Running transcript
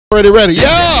Ready.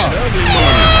 Yeah.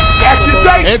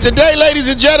 And today, ladies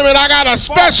and gentlemen, I got a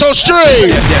special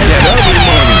stream.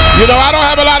 You know, I don't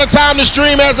have a lot of time to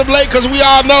stream as of late because we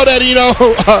all know that, you know,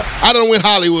 I done went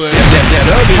Hollywood.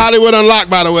 Hollywood Unlocked,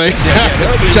 by the way.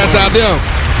 Shouts out them.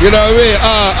 You know what I mean?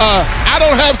 I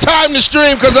don't have time to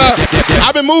stream because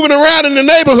I've been moving around in the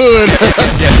neighborhood.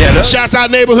 Shouts out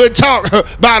Neighborhood Talk,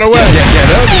 by the way. You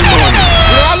know,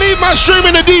 I leave my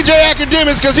streaming to DJ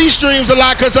Academics because he streams a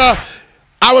lot because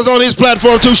I was on his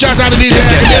platform too. Shouts out to DJ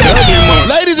Academics.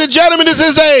 Ladies and gentlemen, this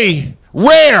is a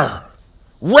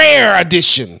rare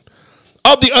edition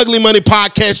of the Ugly Money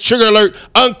Podcast. Trigger alert,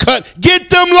 uncut. Get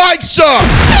them likes up.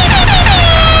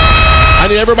 I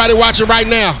need everybody watching right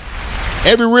now.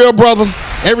 Every real brother,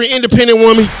 every independent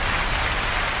woman,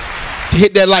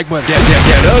 hit that like button.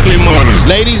 That ugly money.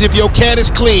 Ladies, if your cat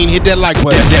is clean, hit that like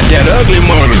button. That ugly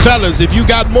money. Fellas, if you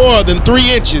got more than 3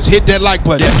 inches, hit that like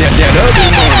button. That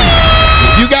ugly money.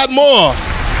 If you got more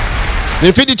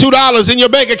than $52 in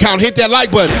your bank account, hit that like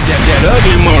button. That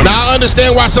ugly money. Now, I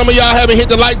understand why some of y'all haven't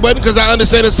hit the like button because I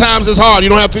understand it's times it's hard.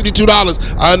 You don't have $52.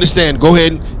 I understand. Go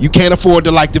ahead. You can't afford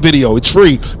to like the video. It's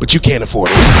free, but you can't afford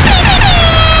it.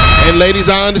 And ladies,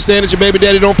 I understand that your baby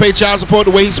daddy don't pay child support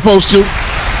the way he's supposed to,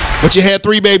 but you had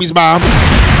 3 babies by him.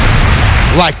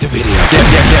 Like the video.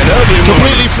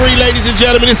 Completely free, ladies and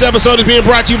gentlemen. This episode is being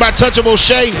brought to you by Touch of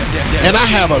O'Shea, and I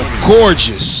have a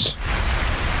gorgeous.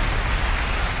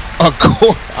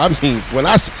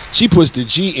 She puts the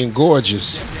G in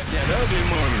gorgeous.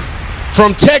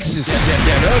 From Texas.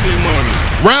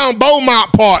 Round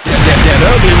Beaumont parts.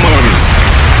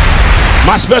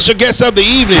 My special guest of the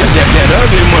evening.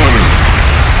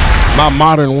 My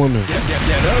modern woman.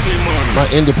 My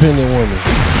independent woman.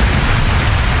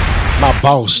 My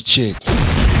boss chick.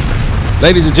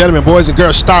 Ladies and gentlemen, boys and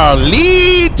girls,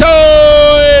 Starlito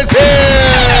is here.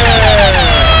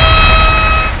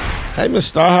 Hey, Miss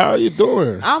Star, how are you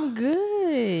doing? I'm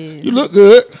good. You look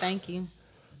good. Thank you.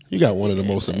 You got one of the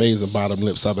most amazing bottom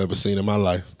lips I've ever seen in my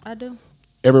life. I do.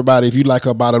 Everybody, if you like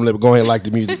her bottom lip, go ahead and like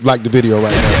the music, like the video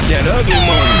right now. That ugly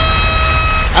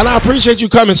money. And I appreciate you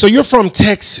coming. So you're from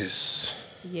Texas.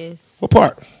 Yes. What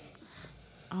part?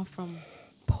 I'm from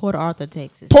Port Arthur,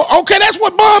 Texas. Okay, that's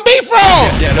what Bun B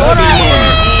from. That Port ugly money.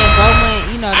 Arthur and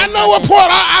Beaumont, you know. I know what Port.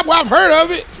 I've heard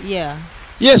of it. Yeah.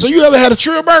 Yeah. So you ever had a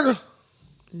Trill burger?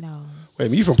 No. Wait a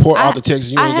minute, you from Port Arthur, Texas?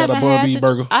 You ain't got a Bun B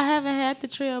burger? I haven't had the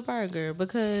Trill burger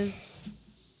because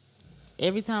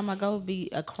every time I go, it'd be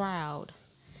a crowd.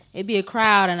 It'd be a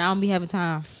crowd, and I don't be having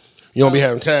time. You don't be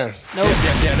having time. Nope.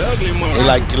 That ugly money.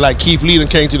 And like Keith Lee done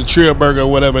came to the Trill burger or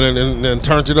whatever, and then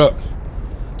turned it up.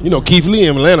 You know, Keith Lee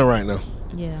in Atlanta right now.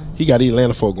 Yeah. He got these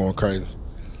Atlanta folk going crazy.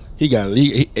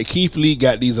 Keith Lee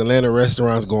got these Atlanta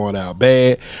restaurants going out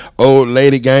bad. Old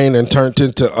lady gang and turned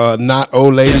into not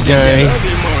old lady gang.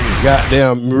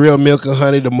 Goddamn Real Milk and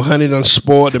Honey. The honey done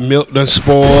spoiled. The milk done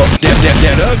spoiled.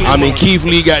 I mean, Keith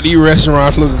Lee got these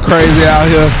restaurants looking crazy out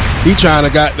here. He trying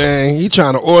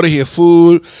to order his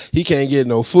food. He can't get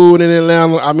no food in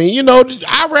Atlanta. I mean, you know,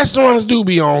 our restaurants do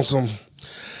be on some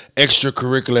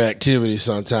extracurricular activities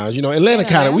sometimes. You know,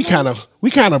 Atlanta we kind of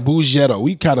bougie ghetto.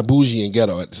 We kind of bougie and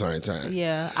ghetto at the same time.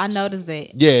 Yeah, I noticed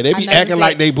that. Yeah, they be acting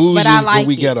like they bougie, but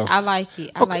we ghetto. I like it.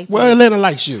 I like it. Well, Atlanta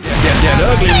likes you. That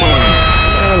ugly money.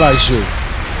 Atlanta likes you.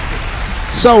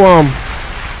 So,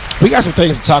 we got some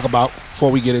things to talk about before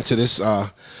we get into this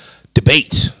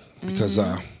debate because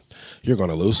you're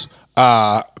gonna lose.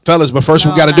 Fellas, but first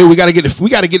we gotta get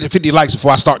the 50 likes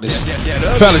before I start this.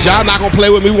 Fellas, y'all not gonna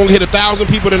play with me. We're gonna hit 1,000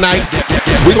 people tonight.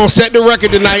 We're gonna set the record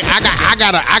tonight.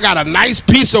 I got a nice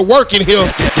piece of work in here.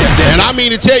 And I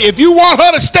mean to tell you, if you want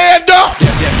her to stand up,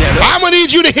 I'm gonna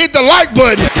need you to hit the like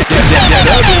button.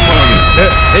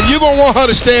 And you're gonna want her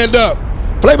to stand up.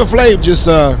 Flavor Flav just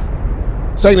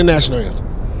sang the national anthem.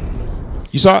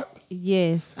 You saw it?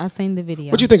 Yes, I seen the video.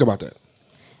 What do you think about that?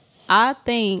 I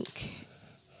think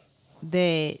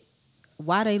that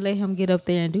why they let him get up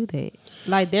there and do that?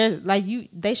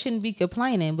 They shouldn't be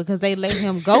complaining because they let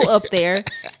him go up there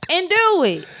and do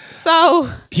it. So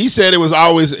he said it was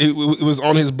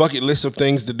on his bucket list of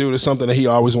things to do. To something that he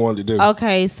always wanted to do.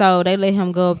 Okay, so they let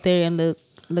him go up there and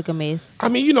look a mess. I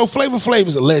mean, you know, Flavor Flav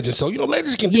is a legend, so you know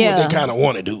legends can do what they kind of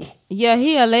want to do. Yeah,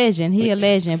 he a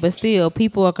legend, but still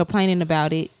people are complaining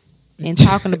about it and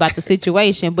talking about the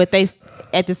situation, but they.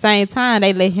 At the same time,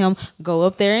 they let him go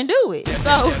up there and do it.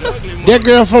 So that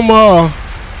girl from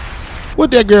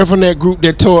what that girl from that group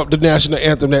that tore up the national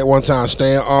anthem that one time,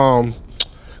 Stan?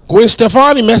 Gwen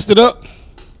Stefani messed it up.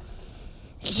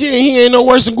 He ain't no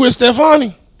worse than Gwen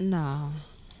Stefani. No.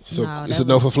 So it's a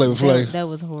no for Flavor Flav. That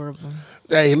was horrible.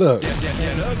 Hey, look.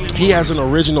 He has an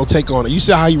original take on it. You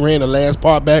see how he ran the last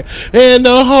part back? In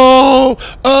the home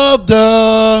of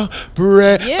the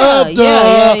bread of the...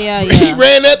 Yeah. He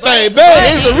ran that thing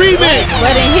back. It's a remix.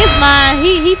 But in his mind,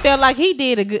 he felt like he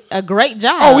did a great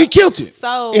job. Oh, he killed it.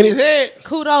 So in his head.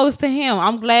 Kudos to him.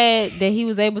 I'm glad that he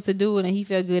was able to do it and he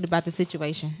felt good about the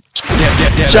situation.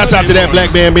 Shouts out to that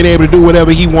black man being able to do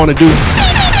whatever he want to do.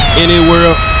 Any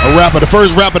world, a rapper, the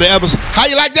first rapper to ever. How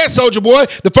you like that, Soldier Boy?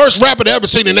 The first rapper to ever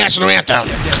sing the national anthem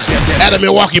at a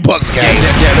Milwaukee Bucks game.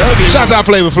 Shouts out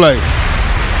Flavor Flav.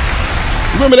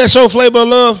 Remember that show, Flavor of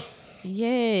Love?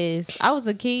 Yes, I was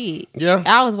a kid. Yeah,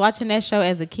 I was watching that show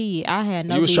as a kid. I had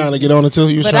no. You was trying to get on it too.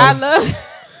 You was but trying.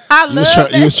 I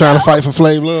love. You was trying to fight for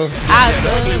Flav Love. I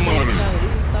love that show.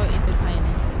 It was so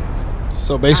entertaining.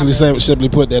 So basically, simply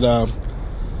put, that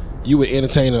you would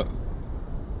entertain a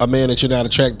man that you're not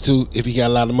attracted to if he got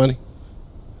a lot of money.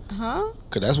 Huh?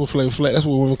 Cause that's what Flavor Flav. That's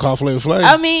what women call Flavor Flav.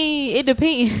 I mean, it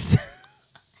depends.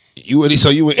 You would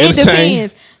entertain? It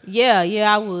depends. Yeah,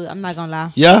 I would. I'm not gonna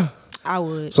lie. Yeah, I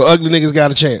would. So ugly niggas got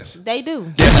a chance. They do.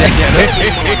 Hey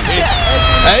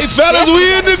fellas,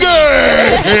 we in the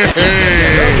game.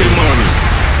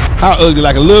 How ugly?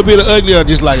 Like a little bit of ugly, or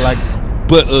just like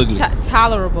butt ugly?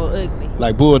 Tolerable ugly.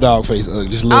 Like bulldog face ugly.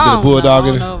 Just a little bit of bulldog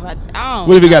in it.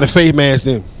 What if he got a face mask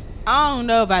then? I don't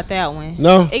know about that one.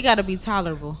 No, it got to be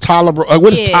tolerable. Tolerable.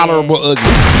 What is tolerable ugly?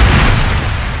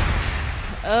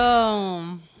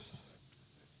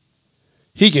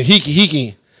 He can.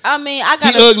 I mean, I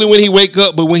got. He ugly when he wake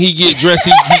up, but when he get dressed,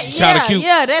 he kind of cute.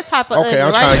 Yeah, that type of. Okay, ugly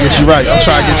I'm trying to get you right. I'm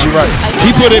trying to get you right. Like,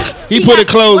 he put his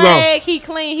clothes on. He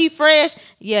clean. He fresh.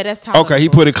 Yeah, that's tolerable. Okay, he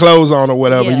put his clothes on or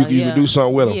whatever. Yeah, you can do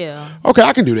something with him. Yeah. Okay,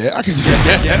 I can do that. I can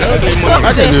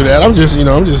do that. I'm just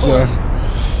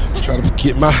trying to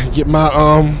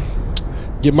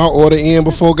get my order in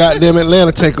before goddamn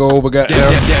Atlanta take over.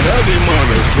 Goddamn.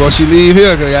 Before she leave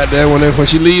here, goddamn. When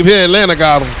she leave here, Atlanta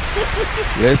got him.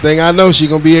 Next thing I know, she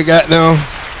gonna be at goddamn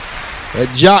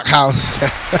at Jock House.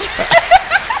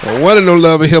 And one of them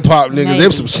love hip hop niggas.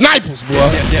 Them some snipers, boy.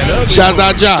 Shouts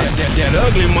out Jock.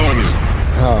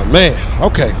 Oh man.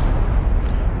 Okay.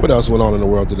 What else went on in the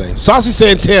world today? Saucy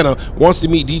Santana wants to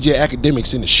meet DJ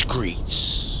Academics in the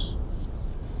streets.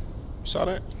 You saw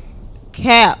that?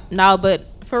 Cap. No, but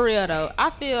for real though,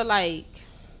 I feel like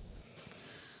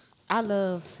I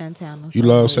love Santana. You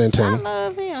love Santana? I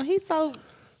love him. He's so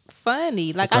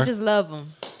funny. Like, okay. I just love him.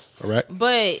 All right.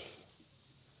 But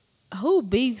who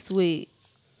beefs with?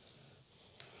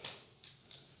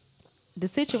 The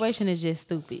situation is just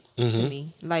stupid to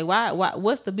me. Like, why?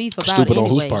 What's the beef about? Stupid anyway? On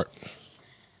whose part?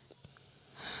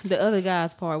 The other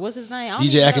guy's part. What's his name?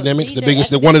 DJ Academics,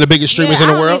 one of the biggest streamers in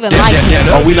the world. I don't even like him.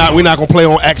 Oh, we're not gonna play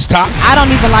on X Top. I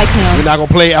don't even like him. We're not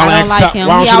gonna play on X Top. Why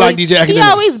don't you like DJ Academics? He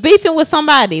always beefing with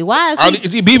somebody. Why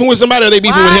is he beefing with somebody, or are they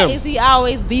beefing with him? Why is he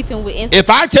always beefing with?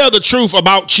 If I tell the truth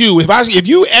about you, if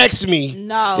you ask me,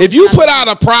 no, if you put out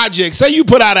a project, say you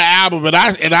put out an album, and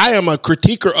I am a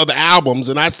critiquer of the albums,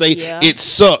 and I say it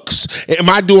sucks, am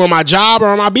I doing my job or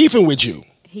am I beefing with you?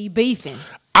 He beefing.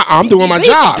 I'm doing my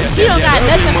job. He don't got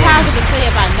nothing positive to say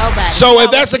about nobody. So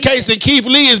if that's the case, then Keith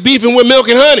Lee is beefing with Milk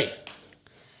and Honey.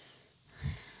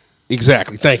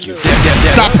 Exactly. Thank you.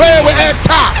 Stop playing with X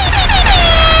Top.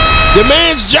 The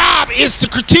man's job is to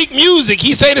critique music.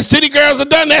 He say the City Girls are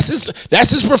done. That's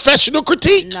his professional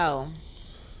critique. No.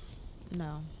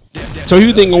 So who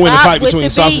you think will win the fight between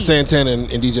Saucy Santana and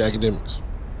DJ Academics?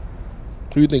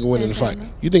 Who you think will win in the fight?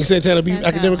 You think Santana beat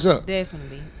Academics up?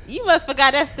 Definitely. You must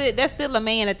forgot that's still a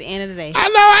man at the end of the day. I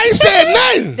know, I ain't said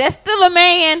nothing. That's still a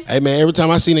man. Hey man, every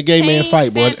time I seen a gay man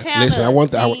fight, boy, listen,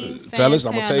 fellas,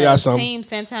 I'm gonna tell y'all something. Team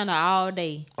Santana all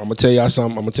day. I'm gonna tell y'all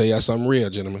something real,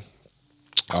 gentlemen.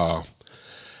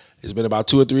 It's been about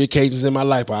 2 or 3 occasions in my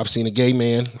life where I've seen a gay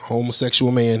man, a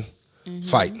homosexual man,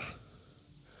 fight.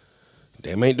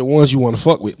 Them ain't the ones you want to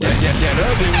fuck with, man.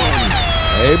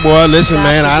 Hey boy, listen,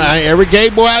 man. I ain't every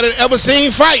gay boy I ever seen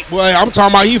fight. Boy, I'm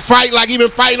talking about he fight like he been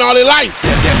fighting all their life.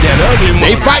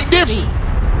 They fight different.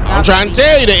 I'm trying to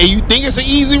tell you that. And you think it's an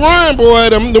easy run, boy?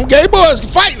 Them gay boys can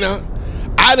fight now.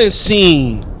 I done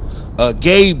seen a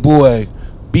gay boy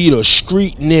beat a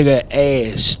street nigga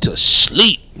ass to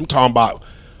sleep. I'm talking about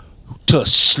to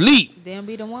sleep. Them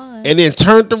be the ones. And then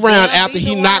turned around after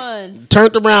he knocked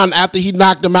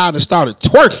him out and started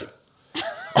twerking.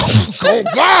 Oh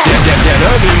God!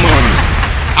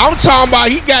 I'm talking about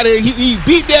he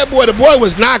beat that boy. The boy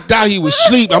was knocked out. He was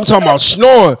asleep. I'm talking about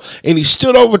snoring, and he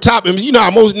stood over top him. You know how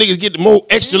most niggas get the more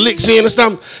extra licks in or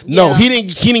something. No, he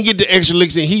didn't get the extra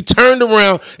licks in. He turned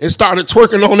around and started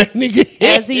twerking on that nigga.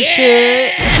 As he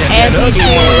should. As he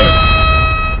should.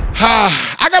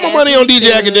 I got my money on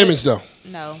DJ Academics though.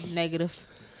 No, negative.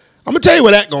 I'm gonna tell you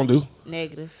what Act gonna do.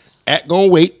 Negative. Act gonna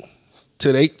wait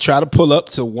till they try to pull up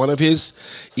to one of his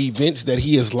events that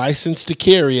he is licensed to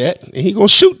carry at, and he gonna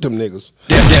shoot them niggas.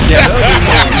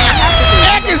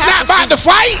 Act is not about to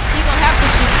fight. He gonna have to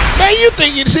shoot. Man, you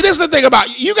think, see, this is the thing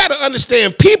about you got to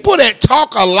understand, people that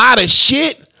talk a lot of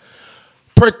shit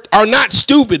are not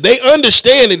stupid. They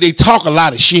understand that they talk a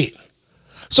lot of shit.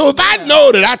 So if I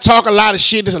know that I talk a lot of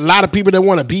shit, there's a lot of people that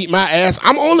want to beat my ass,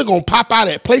 I'm only going to pop out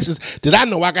at places that I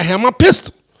know I can have my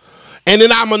pistol. And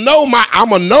then I'm gonna know my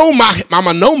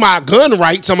gun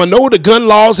rights. I'm gonna know the gun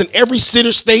laws in every city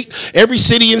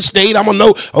and state. I'm gonna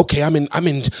know. Okay, I'm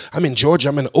in Georgia.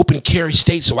 I'm in an open carry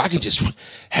state, so I can just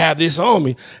have this on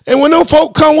me. And when them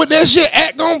folk come with that shit,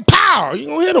 Act gonna power. You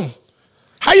gonna hit them.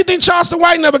 How you think Charleston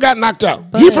White never got knocked out?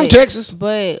 He from Texas.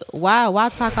 But why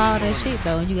talk all that shit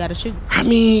though? And you gotta shoot. I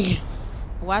mean,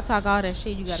 why talk all that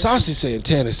shit? You gotta. Saucy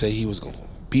Santana say he was gonna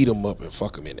beat him up and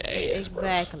fuck him in the ass.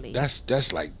 Exactly. Bro.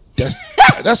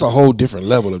 That's a whole different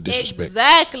level of disrespect.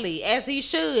 Exactly, as he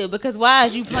should. Because why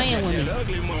is you playing with me? I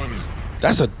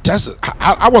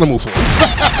want to move forward.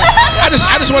 I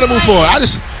just want to move forward. I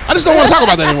just don't want to talk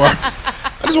about that anymore.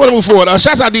 I just want to move forward.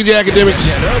 Shouts out DJ Academics.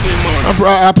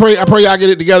 I pray y'all get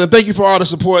it together. Thank you for all the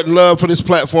support and love for this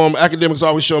platform. Academics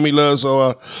always show me love.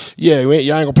 So yeah, y'all ain't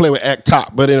gonna play with Act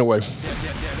Top. But anyway,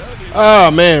 oh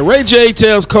man, Ray J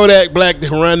tells Kodak Black to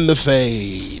run the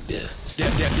fade.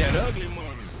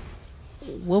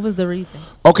 What was the reason?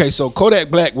 Okay, so Kodak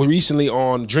Black was recently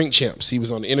on Drink Champs. He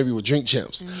was on the interview with Drink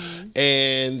Champs.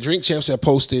 And Drink Champs had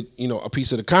posted, a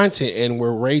piece of the content, and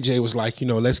where Ray J was like,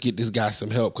 let's get this guy some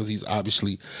help because he's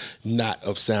obviously not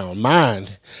of sound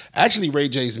mind. Actually, Ray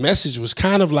J's message was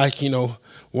kind of like,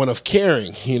 one of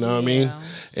caring, what I mean?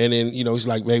 And then, he's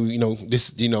like, baby,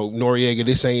 this, Noriega,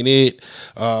 this ain't it.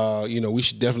 We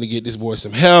should definitely get this boy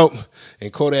some help.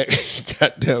 And Kodak,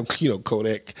 goddamn,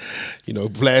 Kodak,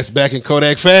 blast back in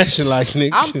Kodak fashion, like,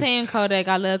 nigga. I'm saying Kodak.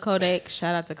 I love Kodak.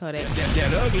 Shout out to Kodak. People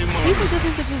just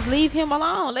need to just leave him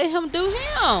alone. Let him do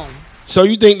him. So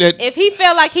you think that if he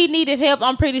felt like he needed help,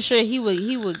 I'm pretty sure he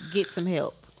would get some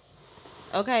help.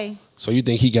 Okay. So you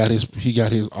think he got his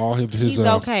He's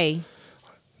okay.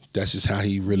 That's just how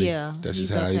he really. Yeah, that's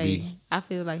just how he be. I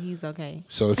feel like he's okay.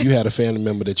 So if you had a family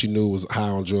member that you knew was high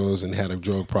on drugs and had a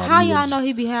drug problem, how y'all know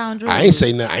he be high on drugs? I ain't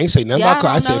say nothing about.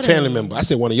 I said family member. I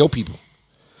said one of your people.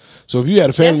 So if you had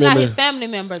a family member, that's not his family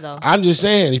member though. I'm just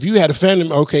saying, if you had a family,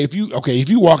 if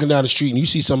you walking down the street and you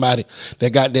see somebody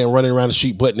that goddamn running around the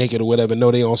street butt naked or whatever,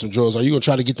 know they on some drugs, are you gonna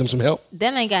try to get them some help?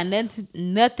 That ain't got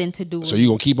nothing to do with. So you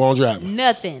gonna keep on driving?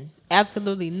 Nothing,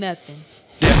 absolutely nothing.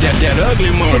 That ugly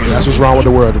money. That's what's wrong with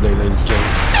the world today, ladies and gentlemen.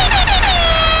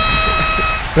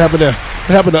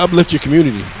 What happened to uplift your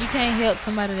community? You can't help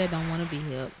somebody that don't want to be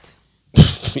helped.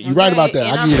 You're right about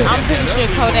that. I give you that. I'm pretty sure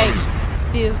Kodak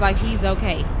feels like he's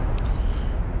okay.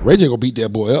 Ray J gonna beat that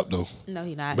boy up though. No,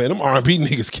 he not. Man, them R&B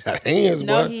niggas got hands,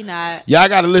 no, boy. He not. Y'all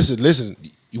gotta listen.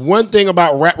 One thing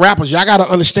about rappers, y'all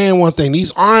gotta understand one thing.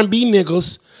 These R&B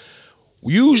niggas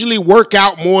usually work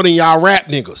out more than y'all rap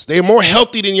niggas. They're more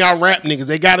healthy than y'all rap niggas.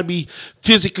 They gotta be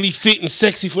physically fit and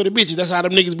sexy for the bitches. That's how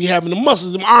them niggas be having the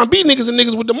muscles. Them R&B niggas and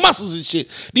niggas with the muscles and shit.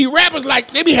 These rappers,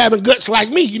 like, they be having guts like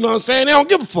me. You know what I'm saying? They don't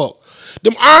give a fuck.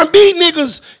 Them R&B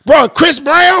niggas, bro, Chris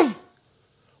Brown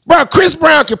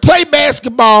can play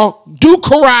basketball, do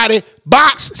karate,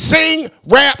 box, sing,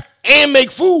 rap, and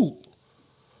make food.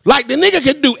 Like, the nigga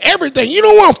can do everything. You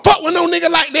don't want to fuck with no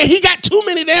nigga like that. He got too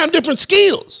many damn different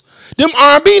skills. Them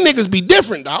R&B niggas be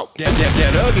different, dog. That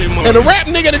ugly money. And the rap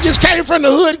nigga that just came from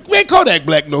the hood, man, Kodak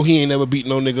Black, no, he ain't never beat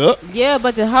no nigga up. Yeah,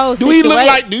 but the whole situation. Do he look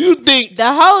like, do you think?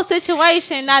 The whole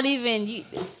situation, not even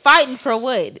fighting for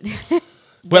what?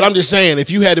 But I'm just saying,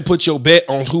 if you had to put your bet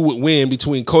on who would win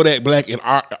between Kodak Black and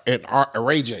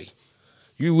Ray J,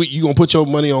 you gonna put your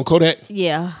money on Kodak?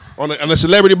 Yeah. On a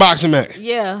celebrity boxing match?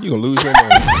 Yeah. You gonna lose your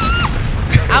money.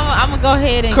 I'm gonna go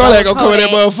ahead and Kodak gonna come in that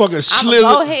motherfucker slither.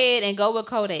 I'm gonna go ahead and go with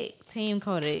Kodak. Team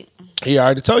Kodak. He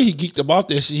already told you he geeked up off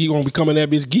that shit. He gonna be coming that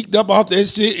bitch geeked up off that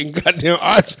shit, and goddamn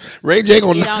Ray J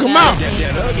gonna knock him out.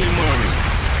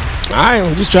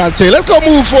 I'm just trying to tell you. Let's go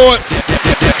move forward.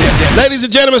 Ladies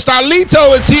and gentlemen,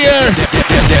 Starlito is here.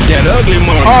 That ugly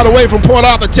money. All the way from Port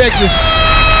Arthur, Texas.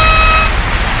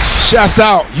 Shouts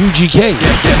out UGK.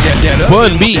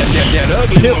 Bun B.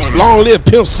 Pimps, long live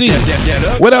Pimp C.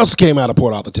 What else came out of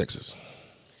Port Arthur, Texas?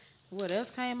 What else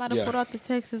came out of Port Arthur,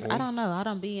 Texas? I don't know. I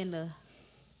don't be in the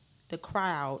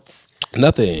crowds.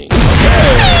 Nothing. Okay.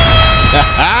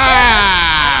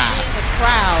 I don't be in the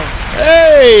crowds.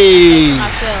 Hey.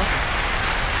 Myself.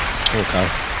 Okay.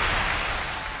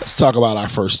 Let's talk about our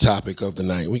first topic of the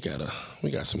night. We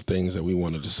got some things that we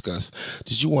want to discuss.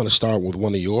 Did you want to start with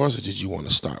one of yours, or did you want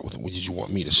to start with? Did you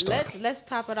want me to start? Let's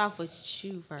top it off with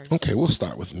you first. Okay, we'll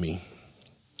start with me.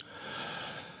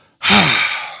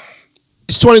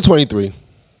 It's 2023.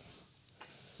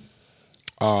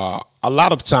 A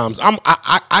lot of times,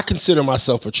 I consider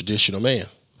myself a traditional man.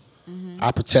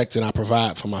 I protect and I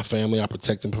provide for my family. I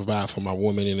protect and provide for my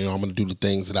woman, and I'm going to do the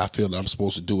things that I feel that I'm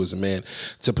supposed to do as a man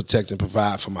to protect and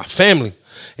provide for my family.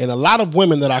 And a lot of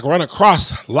women that I run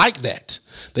across like that.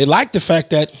 They like the fact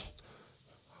that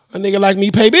a nigga like me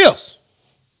pay bills.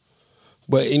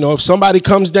 But, you know, if somebody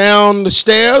comes down the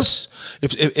stairs,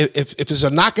 if there's a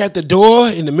knock at the door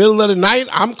in the middle of the night,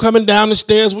 I'm coming down the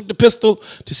stairs with the pistol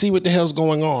to see what the hell's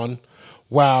going on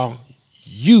while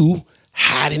you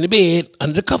hide in the bed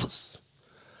under the covers.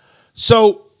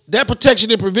 So that protection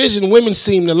and provision women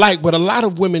seem to like, but a lot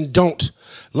of women don't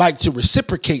like to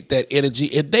reciprocate that energy,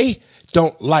 and they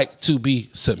don't like to be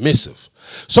submissive.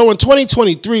 So in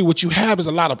 2023, what you have is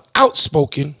a lot of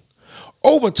outspoken,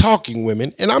 over-talking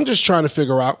women, and I'm just trying to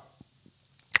figure out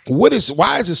why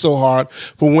is it so hard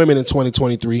for women in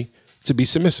 2023 to be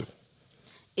submissive?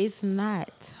 It's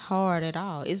not hard at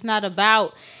all. It's not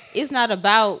about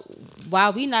why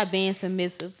we not being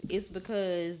submissive. It's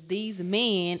because these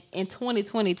men in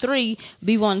 2023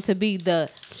 be wanting to be the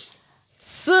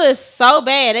sus so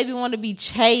bad. They be wanting to be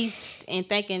chased and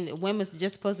thinking women's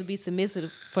just supposed to be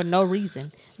submissive for no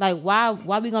reason. Like why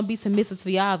we gonna be submissive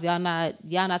to y'all if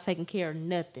y'all not taking care of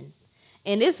nothing?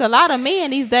 And it's a lot of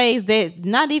men these days that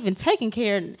not even taking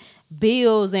care of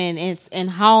bills and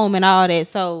home and all that.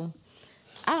 So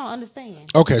I don't understand.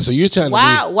 Okay, so you're telling me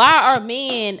why are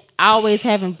men always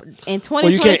having in 2023?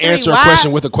 Well, you can't answer a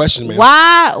question with a question, man.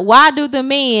 Why do the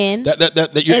men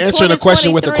that you're answering a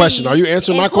question with a question? Are you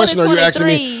answering my question, or are you asking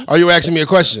me? Are you asking me a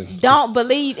question? Don't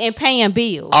believe in paying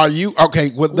bills. Are you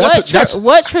okay? Well,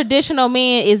 what traditional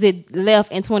men is it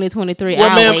left in 2023? Well,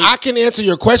 ma'am, I can answer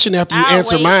your question after you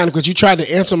answer mine, because you tried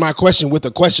to answer my question with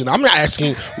a question. I'm not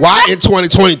asking why in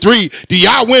 2023 do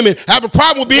y'all women have a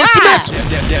problem with being submissive?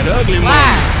 That ugly money.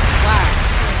 Why?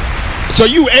 So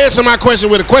you answer my question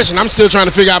with a question. I'm still trying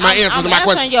to figure out my answer to my question.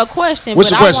 I'm answering your question, What's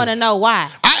but your question? I want to know why.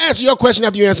 I answer your question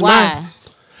after you answer mine.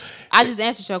 I just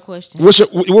answered your question.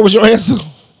 What was your answer?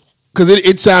 Because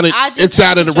it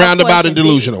sounded roundabout and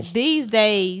delusional. These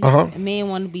days, men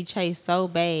want to be chased so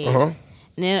bad.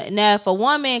 Now, if a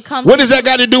woman comes, what does that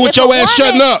got to do with your ass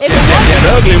shutting up?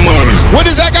 That ugly money. What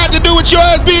does that got to do with your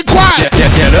ass being quiet?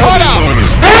 Hold on.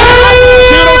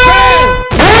 See what I'm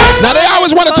saying? Now they always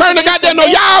want to turn the goddamn. No,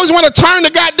 y'all always want to turn the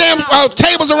goddamn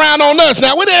tables around on us.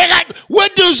 Now what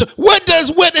does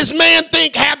what this man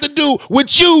think have to do with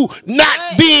you not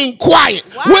being quiet?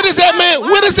 What does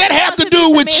that have to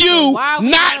do with you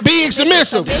not being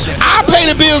submissive? I pay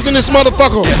the bills in this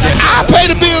motherfucker. I pay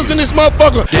the bills in this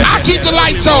motherfucker. I keep the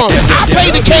lights on. I pay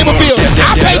the cable bill.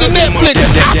 I pay the Netflix.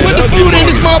 I put the food in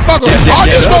this motherfucker. All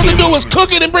you're supposed to do is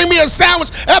cook it and bring me a sandwich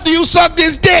after you suck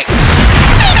this dick.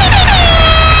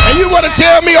 And you want to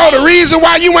tell me, the reason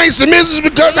why you ain't submissive is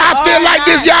because I feel like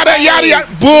this, yada, yada, yada.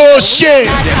 Bullshit.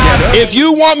 If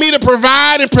you want me to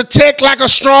provide and protect like a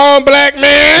strong black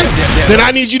man, then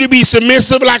I need you to be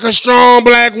submissive like a strong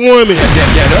black woman.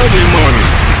 That ugly money.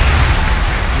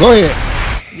 Go ahead.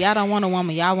 Y'all don't want a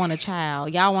woman. Y'all want a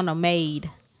child. Y'all want a maid.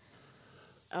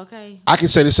 Okay. I can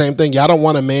say the same thing. Y'all don't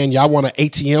want a man. Y'all want an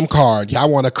ATM card. Y'all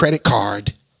want a credit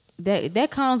card. That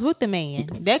comes with the man.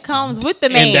 That comes with the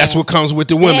man. And that's what comes with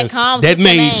the women. That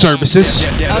maid services.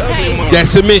 That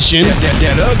submission.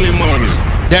 That ugly money.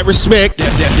 That respect.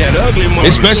 That ugly money.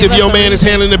 Especially if your man is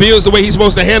handling the bills the way he's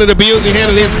supposed to handle the bills. He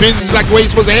handling his business like the way he's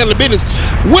supposed to handle the business.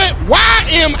 Why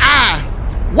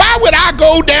would I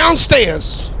go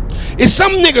downstairs if some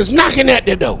niggas knocking at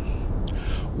the door?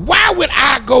 Why would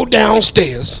I go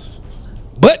downstairs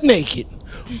butt naked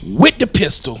with the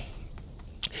pistol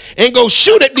and go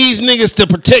shoot at these niggas to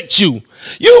protect you?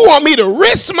 You want me to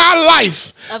risk my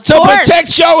life to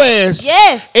protect your ass?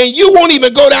 Yes. And you won't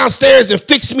even go downstairs and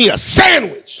fix me a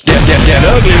sandwich? That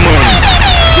ugly money.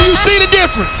 Do you see the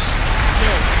difference?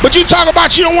 Yes. But you talk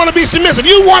about you don't want to be submissive.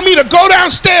 You want me to go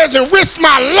downstairs and risk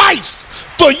my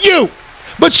life for you.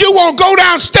 But you won't go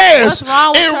downstairs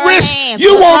and risk.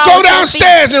 You won't go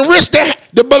downstairs and risk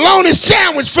the bologna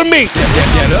sandwich for me.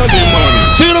 That ugly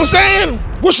money. See what I'm saying?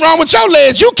 What's wrong with your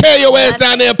legs? You carry your ass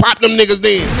down there and pop them niggas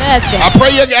then. I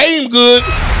pray you aim good,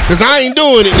 because I ain't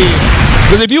doing it then.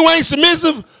 Because if you ain't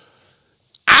submissive,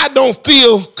 I don't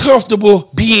feel comfortable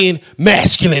being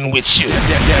masculine with you.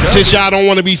 Since y'all don't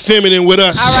want to be feminine with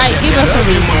us. All right, give us a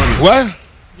reason. What?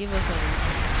 Give us a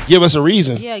reason. Give us a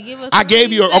reason. Yeah, give us. I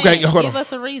gave you. Okay, hold on. Give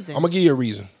us a reason. I'm gonna give you a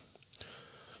reason.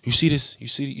 You see this? You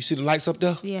see the lights up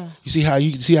there? Yeah. You see how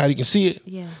you can see it?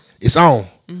 Yeah. It's on.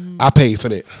 I paid for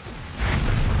that.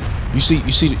 You see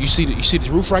the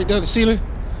roof right there, the ceiling?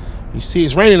 You see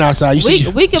it's raining outside. You see?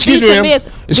 We can Excuse me, ma'am.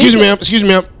 Excuse me, ma'am. Excuse me,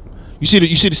 ma'am. You see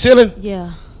the ceiling?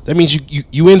 Yeah. That means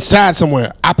you inside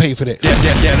somewhere. I paid for that.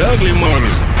 That ugly money.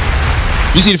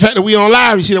 You see the fact that we on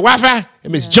live? You see the Wi-Fi?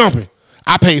 It means jumping.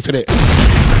 I paid for that.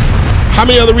 How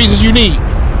many other reasons you need?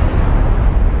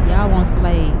 Y'all want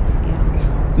slaves? Yeah.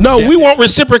 No, we want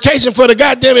reciprocation for the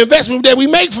goddamn investment that we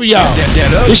make for y'all.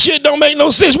 This shit don't make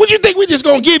no sense. What you think we just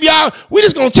gonna give y'all? We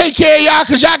just gonna take care of y'all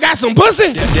because y'all got some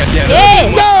pussy?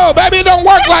 Yes. No, baby, it don't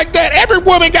work like that. Every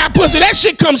woman got pussy. That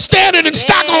shit comes standard and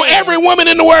stock on every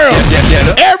woman in the world.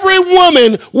 Every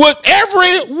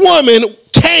woman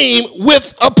came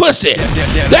with a pussy.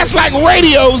 That's like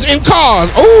radios in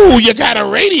cars. Ooh, you got a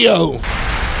radio.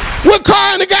 What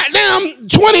car in the goddamn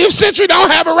 20th century don't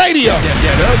have a radio?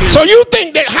 So you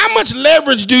think that how much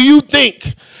leverage do you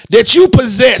think that you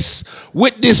possess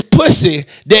with this pussy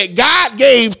that God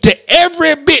gave to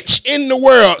every bitch in the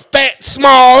world, fat,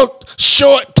 small,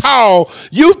 short, tall?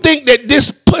 You think that this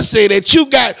pussy that you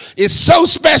got is so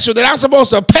special that I'm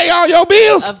supposed to pay all your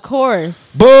bills? Of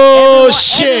course.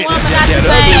 Bullshit. Every woman not the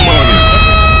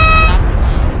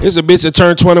same. It's a bitch that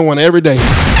turn 21 every day.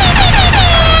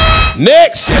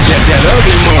 Next. That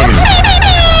ugly money.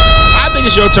 I think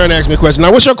it's your turn to ask me a question.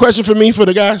 Now, what's your question for me, for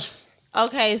the guys?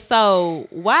 Okay, so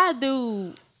why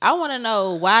do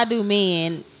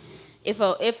men,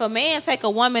 if a man take a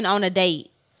woman on a date,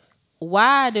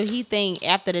 why do he think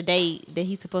after the date that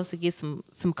he's supposed to get some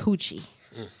coochie?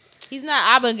 He's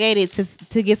not obligated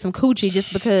to get some coochie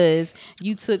just because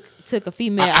you took a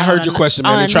female. I heard your question,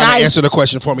 man. They're trying to answer the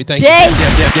question for me. Thank you. That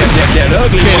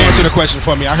ugly You can't money. answer the question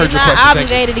for me. I heard your You're not question. Thank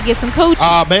you. obligated to get some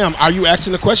coochie. Ma'am, are you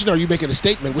asking the question or are you making a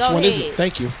statement? Which Go one is ahead. it?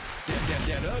 Thank you.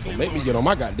 Don't make me get on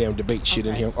my goddamn debate shit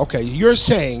in here. Okay, you're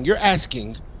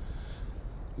asking,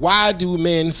 why do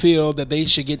men feel that they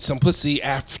should get some pussy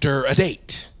after a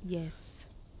date? Yes.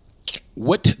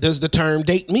 What does the term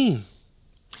date mean?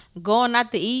 Going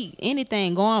out to eat,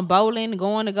 anything, going bowling,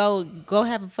 going to go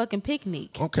have a fucking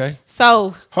picnic. Okay.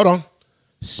 So Hold on.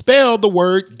 Spell the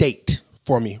word date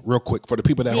for me real quick for the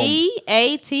people at home.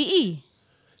 DATE.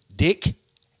 Dick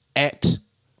at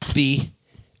the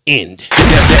end.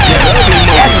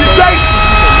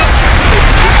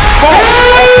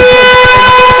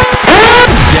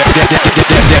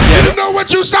 You know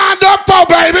what you signed up for,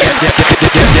 baby.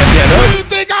 You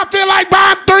think I feel like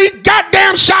buying 3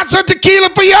 goddamn shots of tequila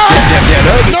for y'all?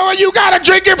 Knowing you got a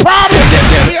drinking problem?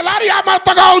 See, a lot of y'all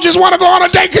motherfucker hoes just want to go on a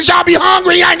date because y'all be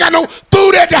hungry. You ain't got no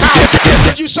food at the house.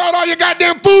 But you sold all your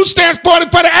goddamn food stamps for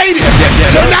the 80s.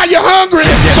 So now you're hungry.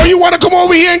 So you want to come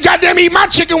over here and goddamn eat my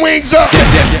chicken wings up.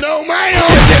 No, ma'am.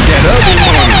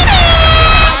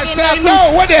 I said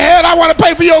no. What the hell I want to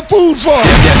pay for your food for?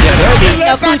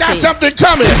 Unless I got something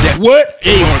coming. What?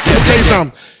 Hey, let me tell you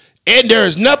something. And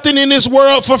there's nothing in this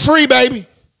world for free, baby.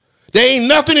 There ain't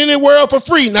nothing in the world for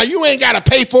free. Now, you ain't got to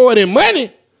pay for it in money,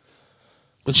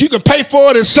 but you can pay for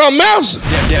it in something else.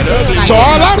 So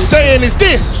all I'm saying is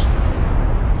this.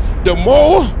 The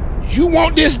more you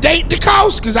want this date to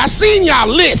cost, because I seen y'all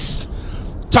lists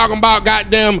talking about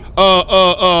goddamn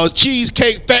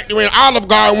Cheesecake Factory and Olive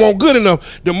Garden won't good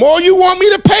enough. The more you want me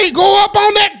to pay, go up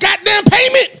on that goddamn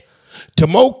payment, the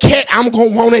more cat I'm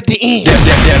going to want at the end.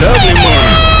 That ugly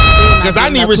money. Because I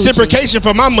need reciprocation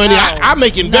for my money. I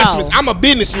make investments. I'm a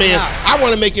businessman. I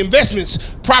want to make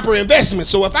investments, proper investments.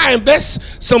 So if I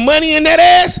invest some money in that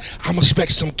ass, I'm going to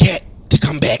expect some cat to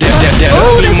come back. That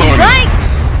ugly money.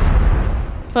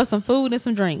 For some food and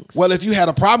some drinks. Well, if you had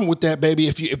a problem with that,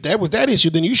 baby, if that was that issue,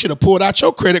 then you should have pulled out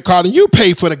your credit card and you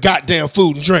paid for the goddamn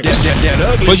food and drinks. That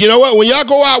ugly. But you know what? When y'all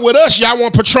go out with us, y'all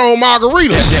want Patron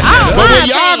margaritas. But when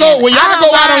y'all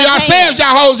go out on yourselves,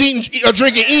 y'all hoes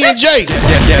drinking E&J.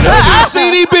 I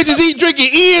see these bitches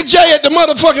drinking E&J at the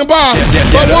motherfucking bar,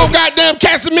 but won't goddamn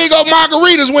Casamigo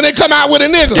margaritas when they come out with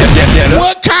a nigga.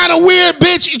 What kind of weird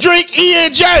bitch drink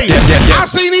E&J? I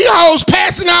see these hoes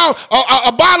passing out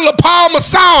a bottle of Paul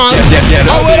Masson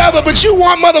or whatever, but you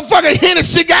want motherfucking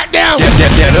Hennessy, goddamn.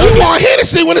 You want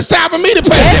Hennessy when it's time for me to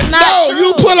pay. No,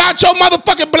 you pull out your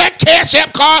motherfucking black Cash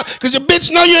App card because your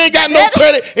bitch know you ain't got no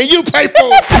credit and you pay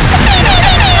for it.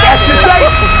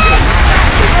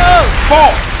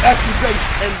 False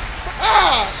accusation.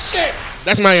 Shit.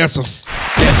 That's my answer.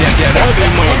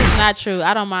 That's not true.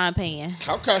 I don't mind paying.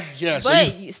 Okay, yeah.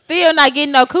 But still not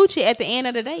getting no coochie at the end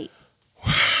of the date.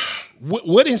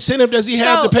 What incentive does he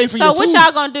have to pay for your food? So what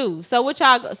y'all gonna do? So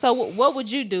what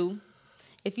would you do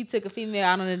if you took a female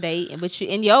out on a date, but you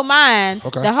in your mind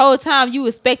Okay. the whole time you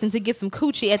expecting to get some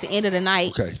coochie at the end of the night.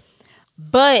 Okay.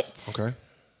 But Okay.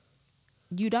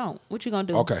 you don't. What you gonna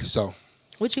do? Okay. So.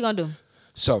 What you gonna do?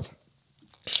 So.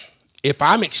 If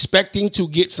I'm expecting to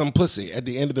get some pussy at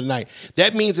the end of the night,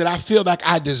 that means that I feel like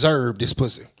I deserve this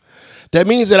pussy. That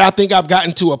means that I think I've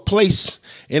gotten to a place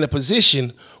in a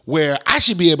position where I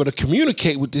should be able to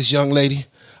communicate with this young lady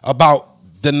about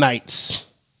the night's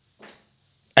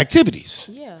activities.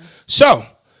 Yeah. So,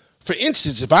 for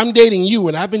instance, if I'm dating you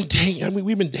and I've been dating, I mean,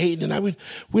 we've been dating and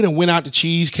we done went out to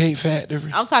Cheesecake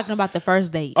Factory. I'm talking about the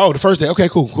first date. Oh, the first date. Okay,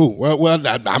 cool. Well,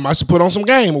 I must have put on some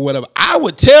game or whatever. I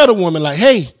would tell the woman like,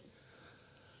 hey,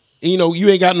 you know, you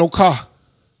ain't got no car.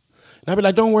 And I'd be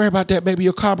like, don't worry about that, baby.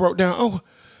 Your car broke down. Oh,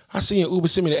 I seen your Uber.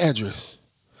 Send me the address.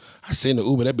 I seen the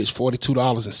Uber. That bitch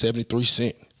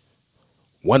 $42.73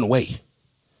 one way.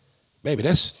 Baby,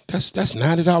 that's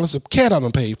 $90 a cat I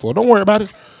done paid for. Don't worry about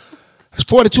it. That's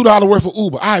 $42 worth of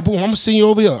Uber. All right, boom. I'm gonna see you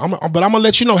over here. But I'm gonna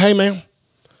let you know, hey man,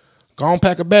 go on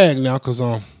pack a bag now, cause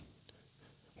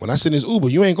when I send this Uber,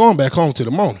 you ain't going back home till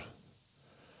the morning.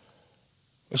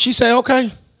 And she say,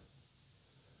 okay.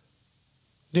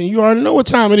 Then you already know what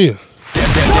time it is.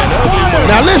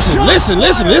 Now listen.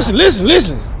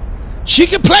 She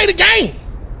can play the game.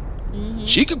 Mm-hmm.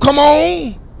 She can come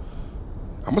on.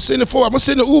 I'm gonna send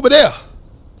the Uber there.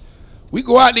 We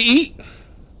go out to eat.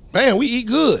 Man, we eat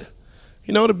good.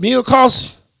 You know, the meal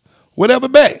costs whatever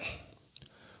back.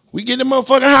 We get the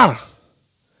motherfucking house.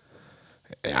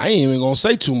 I ain't even gonna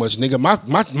say too much, nigga.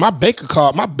 My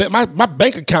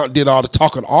bank account did all the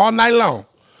talking all night long.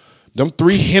 Them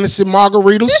 3 Hennessy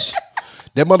margaritas.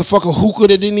 That motherfucker hookah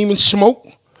that didn't even smoke.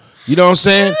 You know what I'm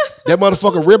saying? That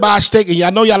motherfucker ribeye steak. And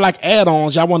y'all know y'all like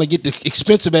add-ons. Y'all want to get the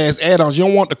expensive ass add-ons. You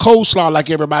don't want the coleslaw like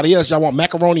everybody else. Y'all want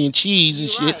macaroni and cheese and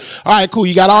shit. Right. All right, cool.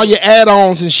 You got all your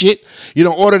add-ons and shit. You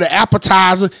don't order the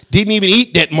appetizer. Didn't even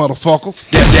eat that motherfucker.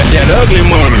 That ugly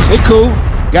money. It cool.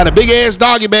 Got a big ass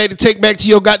doggy bag to take back to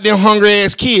your goddamn hungry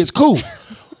ass kids. Cool.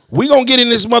 We gonna get in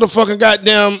this motherfucking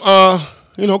goddamn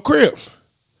crib.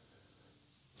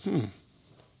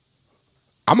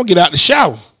 I'm gonna get out the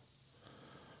shower.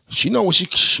 She know what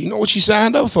she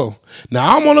signed up for.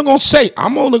 Now I'm gonna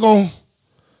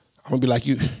be like,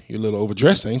 you a little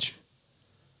overdressed, ain't you?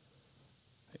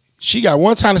 She got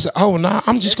one time to say, oh nah,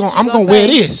 I'm gonna wear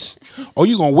this. Oh,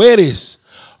 you gonna wear this?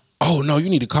 Oh no, you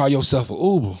need to call yourself an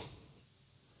Uber.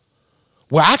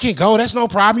 Well, I can go, that's no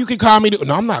problem. You can call me.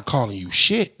 No, I'm not calling you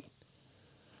shit.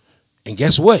 And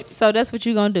guess what? So that's what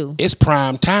you gonna do. It's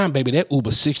prime time, baby. That Uber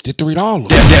 $63.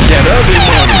 That ugly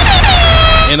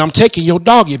money. And I'm taking your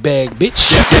doggy bag,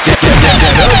 bitch. That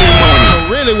ugly money. So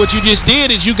really what you just did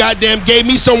is you goddamn gave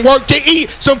me some work to eat,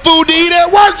 some food to eat at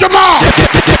work tomorrow.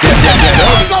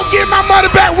 I'm gonna get my money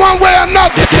back one way or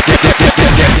another.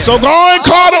 So go and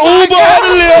call the Uber or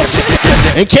the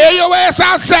Lyft and carry your ass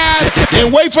outside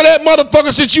and wait for that motherfucker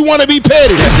since you want to be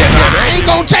petty. I ain't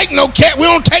gonna take no cat. We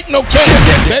don't take no cat.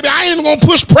 Baby, I ain't even gonna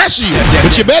push pressure you.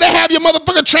 But you better have your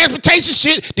motherfucking transportation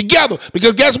shit together.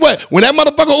 Because guess what? When that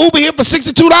motherfucker Uber here for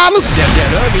 $62 that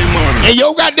ugly money. and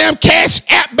your goddamn cash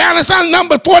app balance on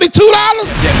number $42.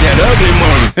 That ugly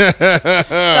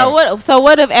money. So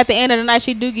what if at the end of the night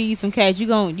she do give you some cash? You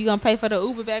gonna pay for the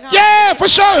Uber back home? Yeah, for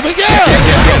sure. But yeah.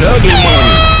 That ugly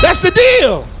money. That's the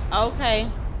deal. Okay.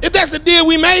 If that's the deal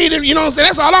we made, you know what I'm saying?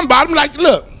 That's all I'm about. I'm like,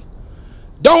 look,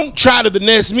 don't try to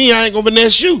finesse me. I ain't gonna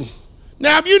finesse you.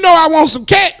 Now, if you know I want some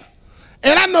cat,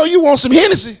 and I know you want some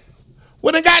Hennessy,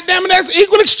 well then goddamn it, that's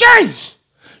equal exchange.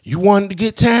 You wanted a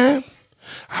good time,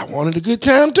 I wanted a good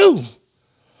time too.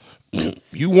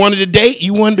 You wanted a date,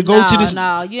 you wanted to go to this.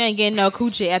 No, you ain't getting no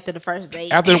coochie after the first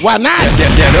date. After why not?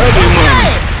 That ugly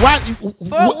money.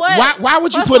 Why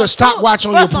would you put a stopwatch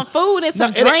on your some food and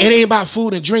some drinks? It ain't about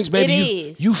food and drinks, baby. It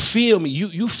is. You feel me?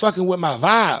 You fucking with my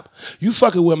vibe. You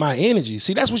fucking with my energy.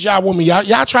 See, that's what y'all want me.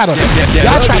 Y'all try to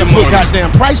put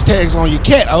goddamn price tags on your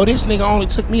cat. Oh, this nigga only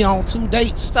took me on 2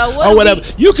 dates. So what or whatever.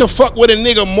 You can fuck with a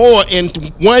nigga more in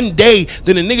 1 day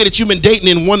than a nigga that you've been dating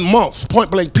in 1 month.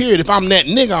 Point blank period. If I'm that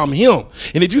nigga, I'm him.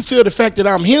 And if you feel the fact that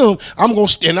I'm him,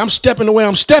 and I'm stepping the way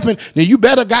I'm stepping, then you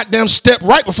better goddamn step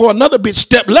right before another bitch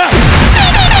step left.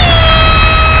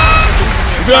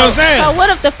 You feel what I'm saying? So what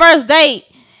if the first date,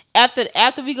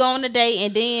 after we go on the date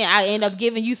and then I end up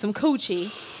giving you some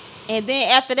coochie, and then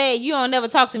after that you don't never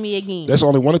talk to me again? That's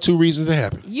only 1 or 2 reasons to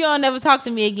happen. You don't never talk to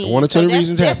me again. 1 or 2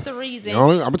 reasons to happen. That's the reason.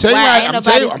 I'm gonna tell you why. I'm gonna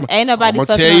tell you. Ain't nobody. I'm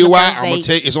gonna tell you why. I'm gonna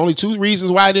tell you. It's only 2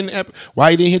 reasons why it didn't happen.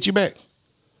 Why he didn't hit you back.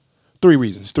 3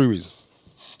 reasons. 3 reasons.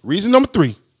 Reason number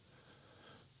 3.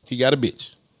 He got a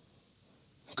bitch.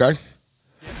 Okay?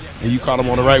 And you caught him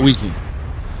on the right weekend.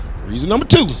 Reason number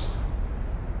 2.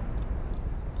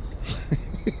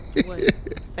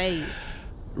 Say it.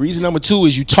 Reason number 2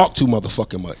 is you talk too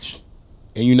motherfucking much.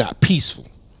 And you're not peaceful.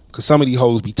 Because some of these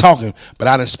hoes be talking, but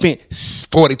I done spent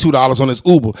 $42 on this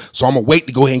Uber, so I'm going to wait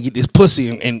to go ahead and get this pussy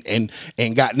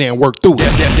and goddamn work through it.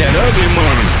 That ugly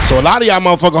money. So a lot of y'all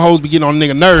motherfucking hoes be getting on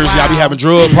nigga nerves. Wow. Y'all be having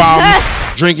drug problems,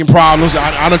 drinking problems.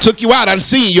 I done took you out. I done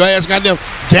seen your ass goddamn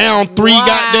down 3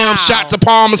 goddamn shots of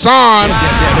Parmesan,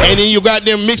 and then you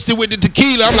goddamn mixed it with the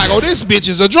tequila. I'm like, oh, this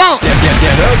bitch is a drunk.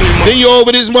 Then you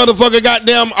over this motherfucker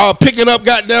goddamn picking up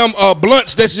goddamn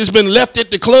blunts that's just been left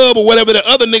at the club or whatever the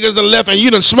other niggas done left, and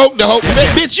you done smoked the whole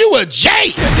bitch. You a J.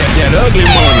 That ugly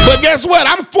money. But guess what?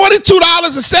 I'm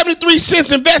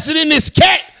 $42.73 invested in this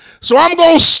cat, so I'm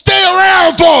gonna stay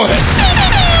around for it.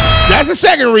 That's the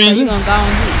second reason. So you gonna go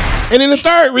and hit. And then the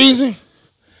third reason,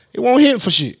 it won't hit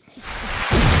for shit.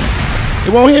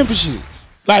 It won't hit for shit.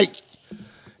 Like,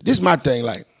 this is my thing.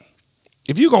 Like,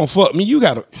 if you gonna fuck me, you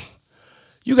gotta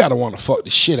want to fuck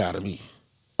the shit out of me,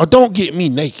 or don't get me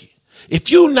naked.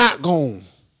 If you not gonna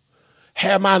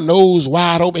have my nose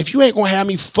wide open, if you ain't gonna have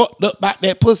me fucked up by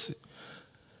that pussy,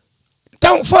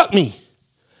 don't fuck me.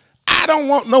 I don't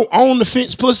want no on the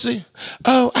fence pussy.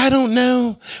 Oh, I don't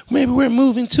know. Maybe we're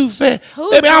moving too fast.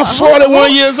 Baby, I'm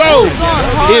 41 years old.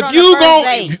 If you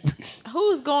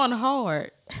who's going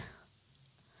hard?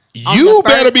 You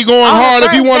better be going hard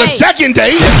if you want a second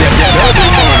date. You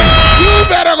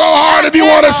better go hard if you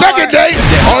want a second date.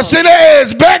 Or send her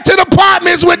ass back to the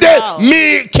apartments with that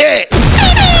mid cat.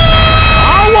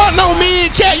 I don't want no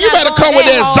mid cat. You better come with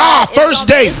that Zah first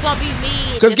date. It's gonna be me.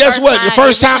 Because guess what? The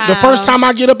first time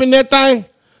I get up in that thing,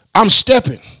 I'm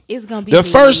stepping. It's gonna be the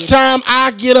first time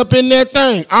I get up in that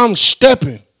thing, I'm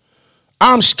stepping.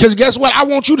 Because guess what? I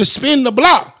want you to spin the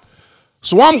block.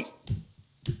 So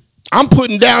I'm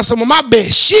putting down some of my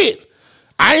best shit.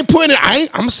 I'm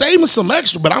saving some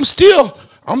extra, but I'm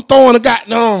throwing a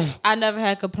goddamn. I never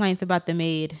had complaints about the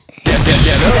mid.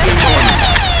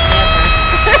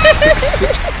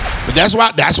 But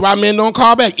that's why men don't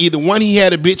call back. Either one, he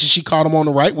had a bitch and she caught him on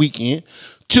the right weekend.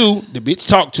 2, the bitch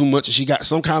talked too much and she got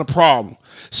some kind of problem.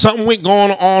 Something went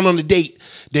going on the date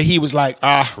that he was like,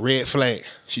 red flag.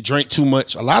 She drank too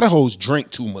much. A lot of hoes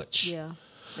drink too much. Yeah.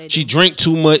 She drank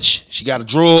too much. She got a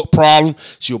drug problem.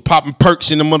 She was popping perks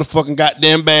in the motherfucking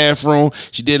goddamn bathroom.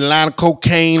 She did a line of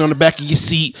cocaine on the back of your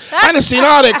seat. I done seen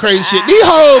all that crazy shit. These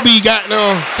hoes be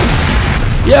goddamn.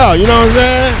 Yeah, you know what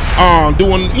I'm saying?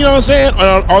 Doing, you know what I'm saying?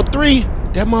 Or 3,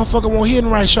 that motherfucker won't hit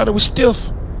right. Shot it was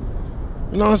stiff.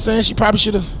 You know what I'm saying? She probably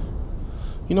should have,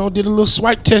 did a little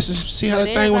swipe test and see how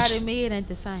that thing was. Everybody mid ain't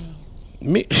the same.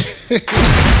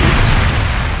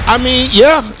 I mean,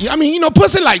 yeah. I mean,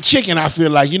 pussy like chicken, I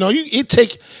feel like. It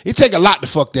take a lot to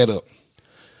fuck that up.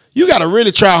 You got to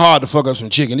really try hard to fuck up some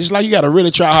chicken. It's like you got to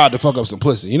really try hard to fuck up some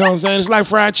pussy. You know what I'm saying? It's like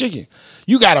fried chicken.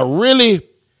 You got to really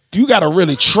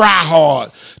try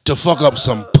hard to fuck up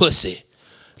some pussy.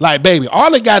 Like, baby,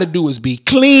 all it got to do is be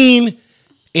clean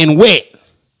and wet.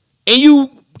 And you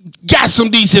got some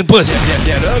decent pussy.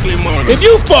 That ugly money. If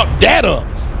you fuck that up,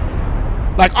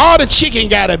 like all the chicken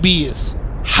got to be is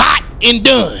hot and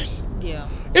done. Yeah.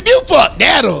 If you fuck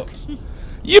that up,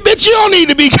 you don't need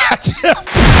to be goddamn.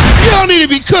 You don't need to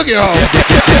be cooking home. That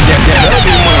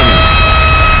ugly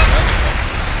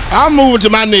money. I'm moving to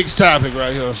my next topic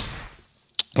right here.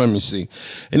 Let me see.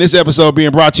 And this episode being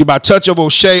brought to you by Touch of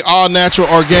O'Shea, all natural,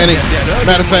 organic.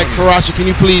 Matter of fact, Faracha, can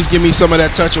you please give me some of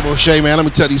that Touch of O'Shea, man? Let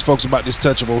me tell these folks about this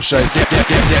Touch of O'Shea. We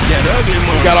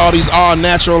got all these all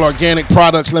natural, organic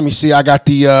products. Let me see. I got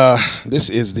the this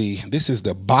is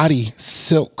the Body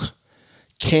Silk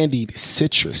Candied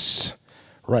Citrus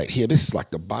right here. This is like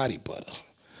the body butter.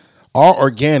 All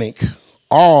organic,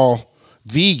 all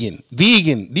vegan.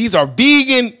 These are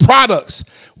vegan products.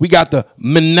 We got the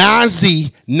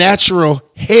Menazi Natural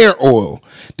Hair Oil.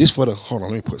 This for the, hold on,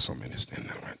 let me put something in this thing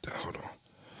right there. Hold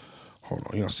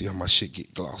on. Y'all see how my shit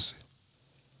get glossy.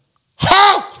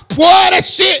 Oh, boy, that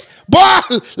shit. Boy,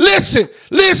 listen,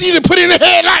 you can put it in the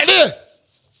head like this.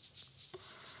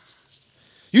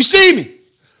 You see me?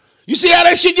 You see how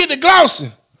that shit get the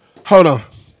glossy? Hold on.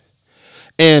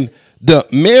 And the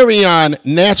Marion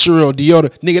Natural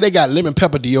Deodorant. Nigga, they got lemon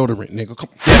pepper deodorant, nigga. Come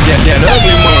on. That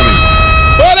ugly money.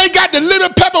 Boy, they got the lemon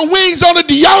pepper wings on the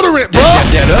deodorant, bro.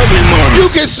 That ugly money. You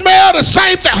can smell the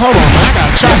same thing. Hold on, man. I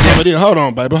gotta try some of this. Hold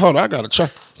on, baby. Hold on. I gotta try.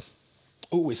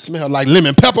 Oh, it smells like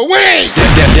lemon pepper wings.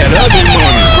 That ugly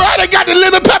money. Bro, they got the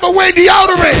lemon pepper wing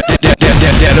deodorant.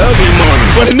 That ugly money.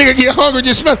 When the nigga get hungry,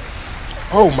 just smell.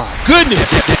 Oh my goodness.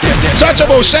 Touch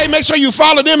of O'Shea. Make sure you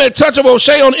follow them at Touch of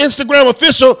O'Shea on Instagram,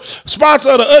 official sponsor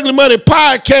of the Ugly Money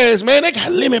podcast, man. They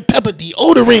got lemon pepper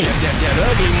deodorant. That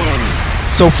ugly money.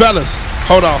 So fellas,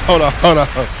 hold on.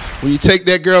 When you take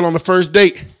that girl on the first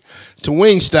date, to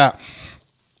Wingstop,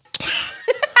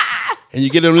 and you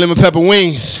get them lemon pepper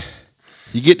wings.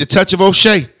 You get the touch of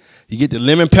O'Shea. You get the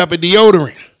lemon pepper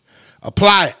deodorant.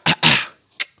 Apply it.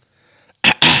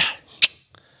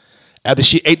 After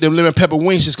she ate them lemon pepper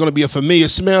wings, it's going to be a familiar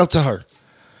smell to her.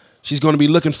 She's going to be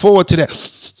looking forward to that.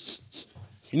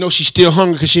 You know she's still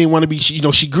hungry because she didn't want to be,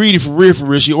 she greedy for real, for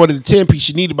real. She ordered a 10-piece.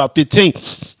 She needed about 15.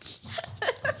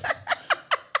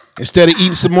 Instead of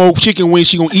eating some more chicken wings,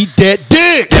 she going to eat that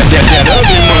dick. That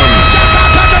ugly money.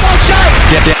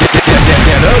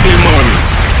 That ugly money.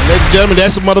 Ladies and gentlemen,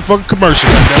 that's a motherfucking commercial.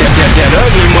 That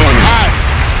ugly money. All right.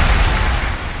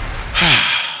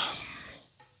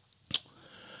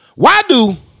 Why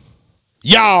do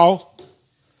y'all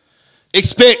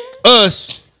expect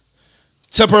us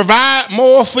to provide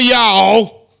more for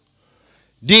y'all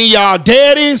than y'all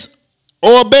daddies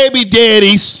or baby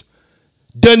daddies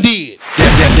done did?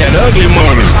 That ugly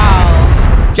money.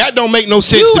 That don't make no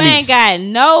sense to me. You ain't got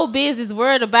no business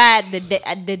worried about the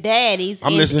daddies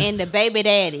and the baby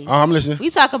daddies. I'm listening. We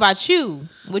talk about you,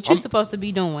 what you supposed to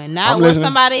be doing, not what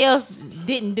somebody else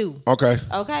didn't do. Okay.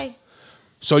 Okay.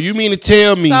 So you mean to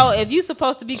tell me? So if you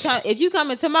supposed to be, if you come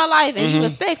into my life and you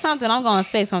expect something, I'm gonna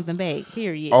expect something back.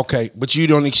 Period. Okay, but you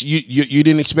don't. You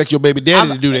didn't expect your baby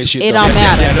daddy to do that shit. It don't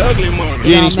matter. That ugly money.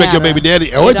 You didn't expect your baby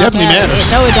daddy. Oh, it definitely matters.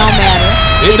 No, it don't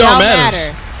matter. It don't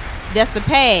matter. That's the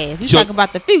past. You talking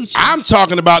about the future. I'm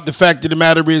talking about the fact of the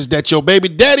matter is that your baby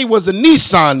daddy was a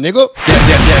Nissan nigga,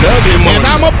 That ugly money. and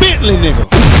I'm a Bentley nigga,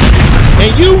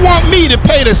 and you want me to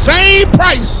pay the same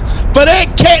price for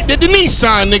that cat that the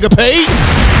Nissan nigga paid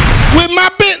with my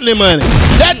Bentley money?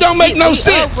 That don't make no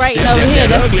sense.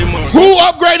 That ugly money. Who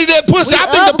upgraded that pussy? I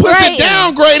think the pussy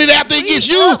downgraded after it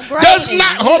gets used. Does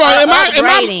not. Hold on. Am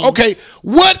I okay?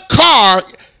 What car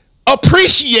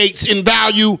appreciates in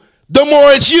value the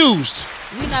more it's used?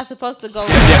 We're not supposed to go.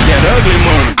 That ugly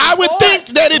money. I would think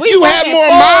that if you had more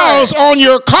miles on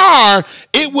your car,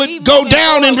 it would go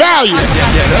down in value.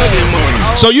 That ugly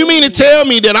money. So you mean to tell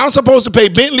me that I'm supposed to pay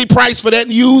Bentley price for that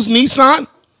used Nissan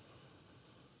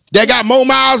that got more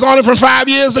miles on it from 5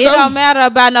 years ago? It don't matter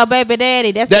about no baby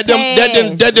daddy. That's that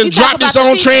done dropped its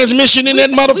own transmission in that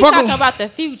motherfucker. We talking about the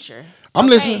future. I'm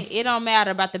listening. It don't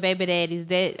matter about the baby daddies.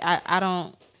 That I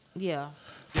don't. Yeah.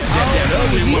 That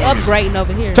ugly You money. upgrading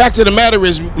over here. Fact of the matter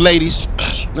is, ladies,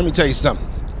 let me tell you something.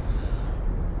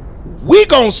 We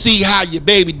gonna see how your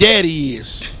baby daddy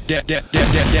is.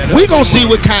 We gonna see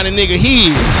what kind of nigga he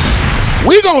is.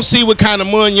 We gonna see what kind of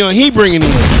money he bringing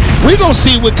in. We gonna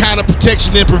see what kind of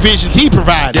protection and provisions he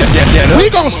provided. We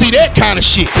gonna see that kind of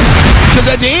shit. Because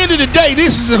at the end of the day,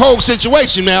 this is the whole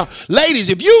situation now. Ladies,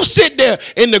 if you sit there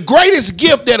and the greatest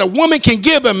gift that a woman can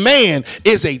give a man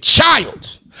is a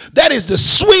child, that is the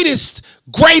sweetest,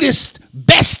 greatest,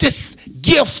 bestest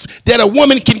gift that a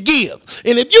woman can give.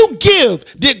 And if you give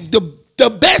the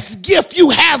best gift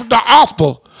you have to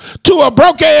offer to a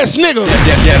broke ass nigga,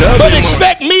 but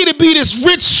expect me to be this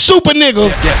rich super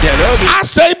nigga, I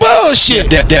say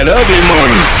bullshit. That ugly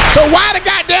money. So why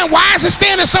is it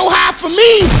standing so high for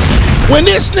me when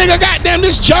this nigga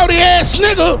this jody ass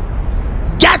nigga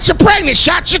got you pregnant,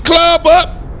 shot your club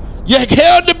up, you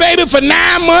held the baby for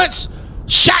 9 months,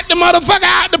 shot the motherfucker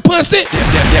out the pussy,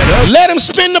 let him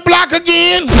spin the block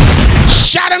again,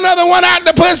 shot another one out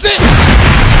the pussy,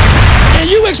 and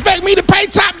you expect me to pay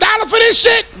top dollar for this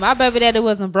shit? My baby daddy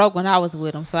wasn't broke when I was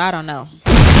with him, so I don't know.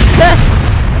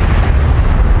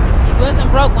 He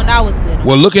wasn't broke when I was with him.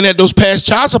 Well, looking at those past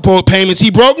child support payments,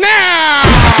 he broke now.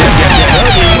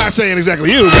 I'm not saying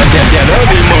exactly you, but That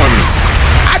ugly money.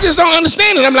 I just don't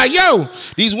understand it. I'm like, yo,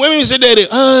 these women said that,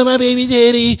 oh, my baby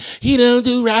daddy, he don't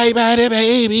do right by the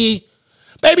baby.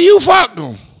 Baby, you fucked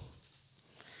him.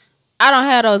 I don't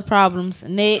have those problems.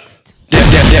 Next. That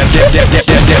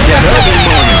ugly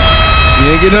money. She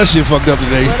ain't getting her shit fucked up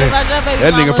today. What if I got baby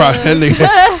That nigga mama? probably,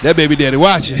 that baby daddy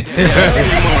watching.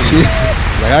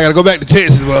 Like, I gotta go back to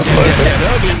Texas,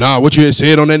 motherfucker. Nah, what you had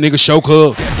said on that nigga show,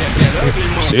 cuz?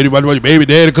 Said about your baby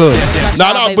daddy, cuz.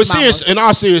 No, but seriously, in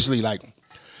all seriously, like,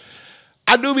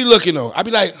 I do be looking though. I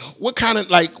be like, what kind of,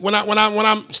 like, when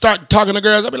I start talking to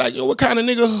girls, I be like, yo, what kind of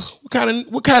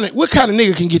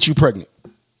nigga can get you pregnant?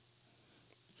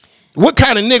 What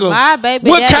kind of nigga? My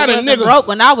baby daddy wasn't broke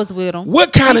when I was with him.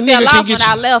 What kind of nigga can get when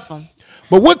I left him?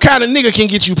 But what kind of nigga can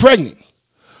get you pregnant?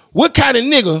 What kind of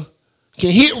nigga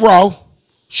can hit raw,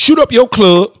 shoot up your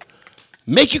club,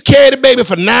 make you carry the baby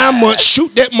for 9 months,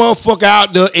 shoot that motherfucker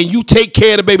out there, and you take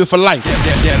care of the baby for life?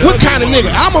 What kind of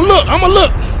nigga? I'ma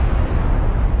look.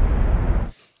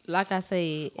 Like I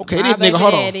said, okay, this nigga,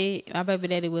 hold on. My baby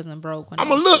daddy wasn't broke.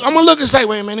 I'ma look and say,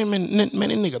 wait, man, this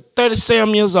nigga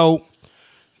 37 years old,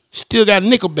 still got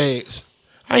nickel bags.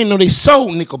 I didn't know they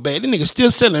sold Nickelback. That nigga still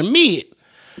selling mid.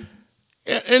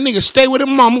 That nigga stay with his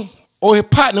mama or his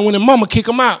partner when his mama kick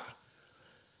him out.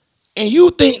 And you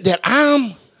think that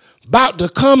I'm about to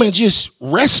come and just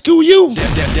rescue you?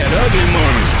 That ugly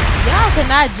money. Y'all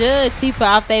cannot judge people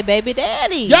off their baby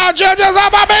daddy. Y'all judge us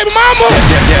off our baby mama?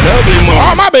 That ugly money.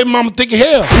 Oh, my baby mama thick as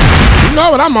hell. You know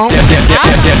what I'm on. That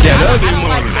ugly I don't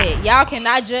like money. that. Y'all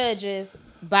cannot judge us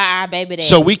by our baby daddy.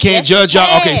 So we can't That's judge the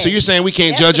y'all. Okay, past. so you're saying we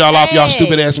can't That's judge the y'all off y'all past.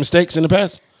 stupid ass mistakes in the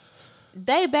past?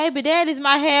 They baby daddies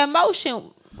might have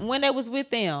emotion when they was with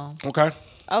them. Okay.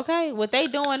 Okay, what they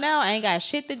doing now ain't got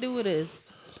shit to do with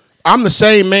us. I'm the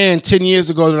same man 10 years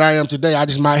ago that I am today. I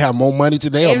just might have more money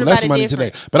today or less Everybody money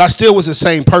different. today. But I still was the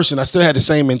same person. I still had the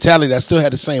same mentality. I still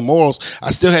had the same morals.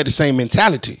 I still had the same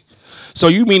mentality. So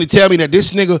you mean to tell me that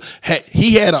this nigga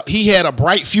had a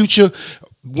bright future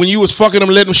when you was fucking him,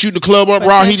 letting him shoot the club up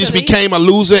raw? He just Potentially. became a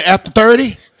loser after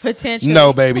 30? Potential.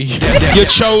 No, baby. You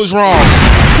chose wrong.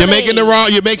 You're making the wrong.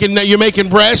 You're making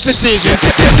brash decisions.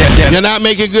 You're not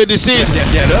making good decisions.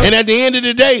 And at the end of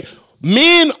the day,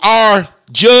 men are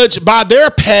judged by their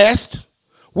past.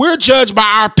 We're judged by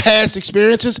our past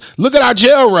experiences. Look at our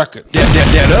jail record.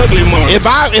 That ugly money.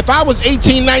 If I was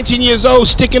 18, 19 years old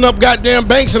sticking up goddamn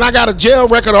banks and I got a jail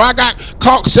record or I got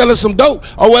caught selling some dope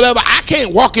or whatever, I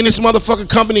can't walk in this motherfucking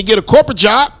company and get a corporate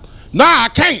job. Nah, I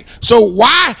can't. So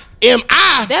why am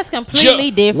I? That's completely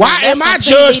different. Why That's am I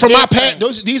completely judged for my different.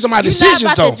 past? These are my You're decisions,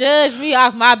 not about though. to judge me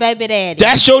off my baby daddy.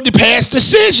 That's your past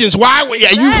decisions. Why?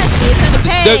 Yeah, you. Exactly. It's in the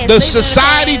past. The Leave it in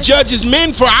society past. judges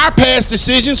men for our past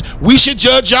decisions. We should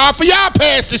judge y'all for y'all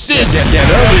past decisions. That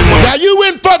ugly money. Now you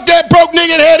went and fuck that broke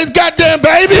nigga and had his goddamn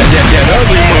baby. That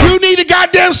ugly money. You need to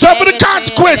goddamn suffer the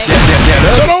consequences.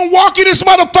 So don't walk in this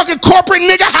motherfucking corporate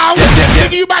nigga house.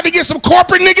 Nigga, you about to get some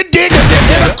corporate nigga dick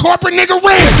and a corporate nigga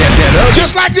ring.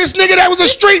 Just like this nigga that was a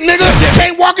street nigga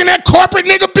can't walk in that corporate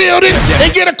nigga building and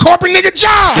get a corporate nigga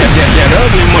job. That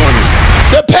ugly money.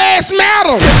 The past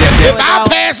matters. If our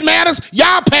past matters,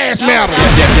 y'all past matters.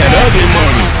 That ugly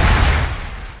money.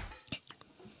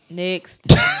 Next.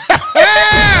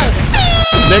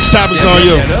 Next topic's on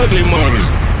you. That ugly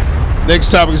money.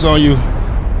 Next topic is on you.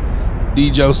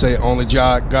 DJ say only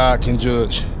God can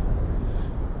judge.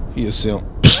 He a simp.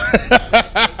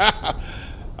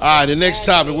 All right, the next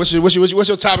topic. What's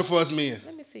your topic for us men?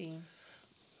 Let me see.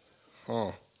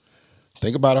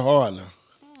 Think about it hard now.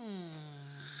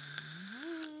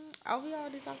 Oh, we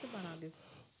already talked about all this.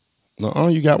 No,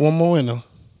 you got one more in there.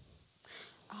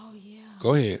 Oh yeah.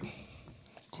 Go ahead.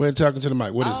 Go ahead and talk into the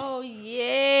mic. What is it? Oh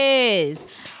yes.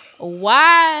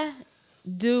 Why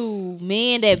do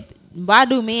men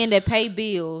that pay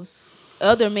bills,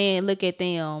 other men look at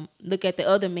the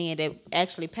other men that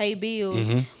actually pay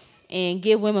bills and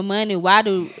give women money? Why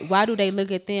do they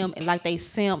look at them like they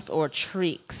simps or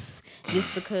tricks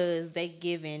just because they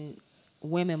giving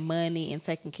women money and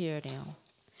taking care of them?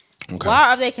 Okay. Why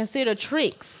are they considered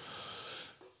tricks?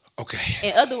 Okay.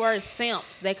 In other words,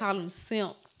 simps. They call them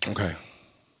simps. Okay.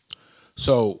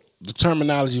 So the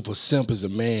terminology for simp is a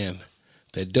man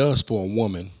that does for a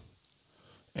woman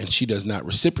and she does not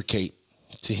reciprocate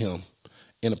to him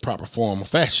in a proper form or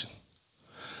fashion.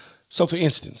 So for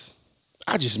instance,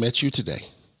 I just met you today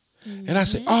and I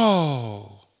say,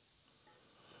 oh,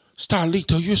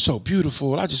 Starlito, you're so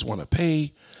beautiful. I just want to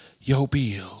pay your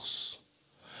bills.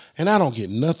 And I don't get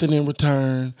nothing in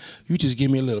return. You just give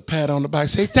me a little pat on the back,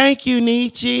 say, thank you,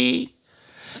 Nietzsche.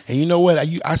 And you know what?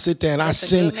 I sit there and I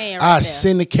send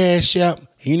the cash out. And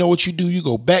you know what you do? You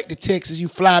go back to Texas. You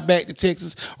fly back to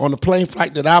Texas on the plane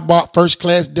flight that I bought, first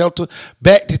class Delta,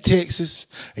 back to Texas.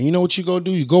 And you know what you go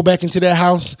do? You go back into that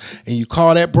house and you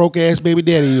call that broke ass baby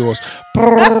daddy of yours.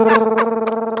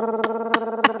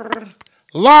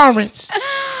 Lawrence.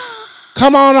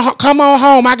 Come on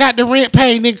home. I got the rent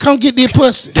paid, nigga. Come get this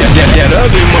pussy. That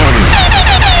ugly money.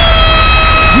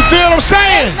 You feel what I'm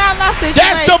saying? That's not my situation.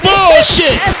 That's the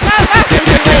bullshit. That's not my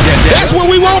situation. That's what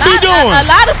we won't be doing. A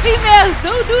lot of females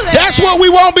do that. That's what we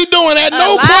won't be doing at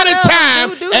no point in time.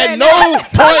 At no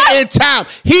point in time.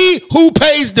 He who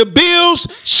pays the bills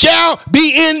shall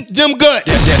be in them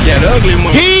guts. That ugly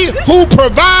money. He who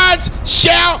provides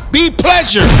shall be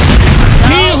pleasure.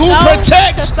 He who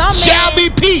protects shall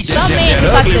be peace. Some men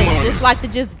just like to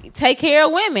just take care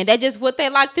of women. That's just what they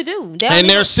like to do. And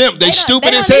they're simp. They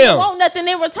stupid as They hell. don't want nothing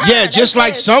in return. Yeah, just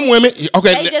like some women.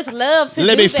 Okay, They just love to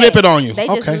let do me flip it on you. They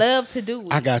just love to do it.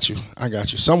 I got you.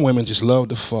 Some women just love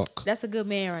to fuck. That's a good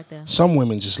man right there. Some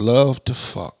women just love to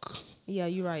fuck. Yeah,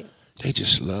 you're right. They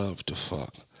just love to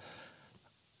fuck.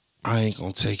 I ain't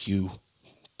gonna take you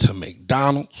to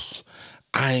McDonald's.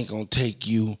 I ain't gonna take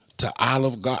you to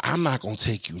Olive Garden. I'm not gonna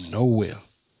take you nowhere.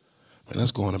 And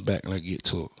let's go in the back and let's get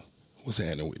to it. What's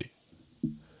happening with it?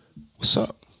 What's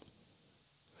up?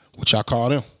 What y'all call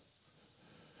them?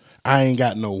 I ain't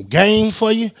got no game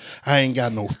for you. I ain't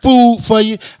got no food for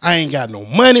you. I ain't got no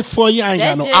money for you. I ain't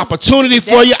got no opportunity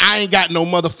for you. I ain't got no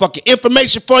motherfucking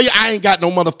information for you. I ain't got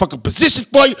no motherfucking position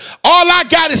for you. All I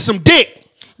got is some dick.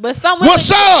 But some women,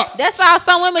 what's up? That's all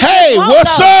some women hey, just want,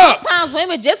 what's though. up? Sometimes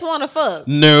women just want to fuck.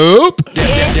 Nope.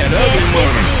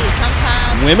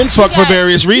 Sometimes women fuck for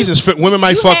various reasons. Women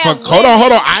might fuck for... Hold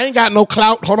on. I ain't got no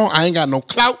clout. Hold on. I ain't got no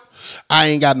clout. I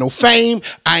ain't got no fame.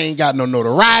 I ain't got no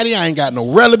notoriety. I ain't got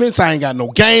no relevance. I ain't got no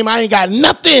game. I ain't got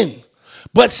nothing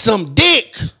but some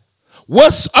dick.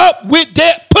 What's up with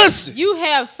that pussy? You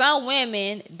have some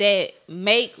women that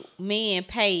make men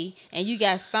pay, and you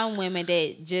got some women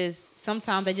that just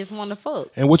sometimes they just want to fuck.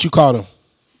 And what you call them?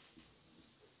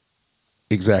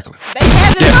 Exactly. They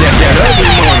have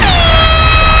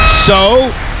So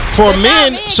for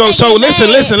men, so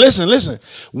listen.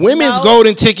 Women's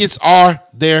golden tickets are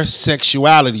their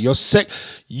sexuality. Your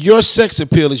sex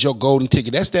appeal is your golden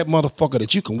ticket. That's that motherfucker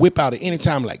that you can whip out at any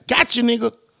time. Like, gotcha,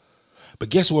 nigga. But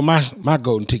guess what my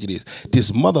golden ticket is?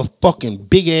 This motherfucking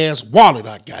big ass wallet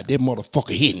I got. That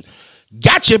motherfucker hidden.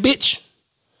 Gotcha, bitch.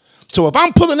 So if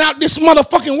I'm pulling out this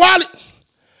motherfucking wallet,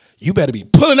 you better be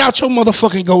pulling out your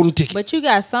motherfucking golden ticket. But you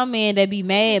got some men that be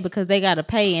mad because they gotta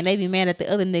pay, and they be mad at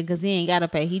the other nigga because he ain't gotta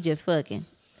pay. He just fucking.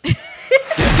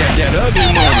 that ugly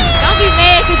money. Don't be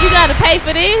mad because you gotta pay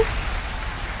for this.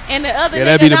 And the other nigga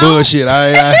that be the don't. bullshit.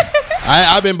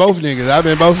 I've been both niggas.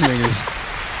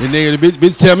 The nigga, the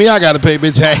bitch tell me I gotta pay,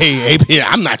 bitch. Hey,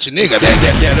 I'm not your nigga.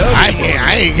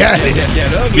 I ain't got it.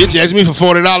 Bitch asked me for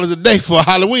 $40 a day for a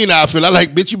Halloween outfit. I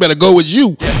like, bitch, you better go with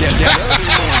you.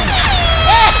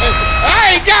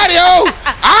 I ain't got it, oh.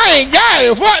 I ain't got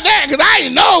it. Fuck that, because I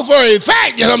ain't know for a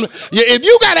fact. If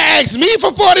you gotta ask me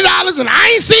for $40 and I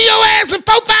ain't seen your ass in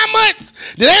 4-5 months,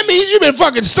 then that means you been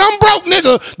fucking some broke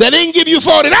nigga that didn't give you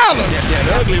 $40. That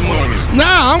ugly money.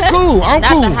 Nah, I'm cool. I'm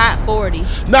cool. Not the hot 40.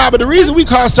 Nah, but the reason we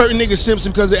call certain niggas simps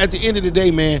because at the end of the day,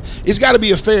 man, it's got to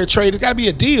be a fair trade. It's got to be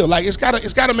a deal. Like it's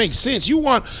got to make sense.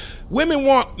 Women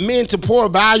want men to pour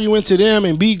value into them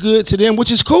and be good to them, which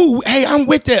is cool. Hey, I'm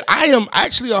with that. I am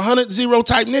actually a 100-0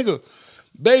 type nigga.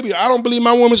 Baby, I don't believe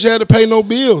my woman should have to pay no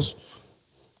bills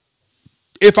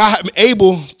if I'm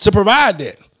able to provide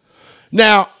that.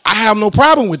 Now, I have no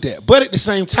problem with that. But at the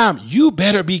same time, you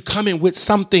better be coming with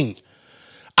something.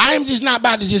 I am just not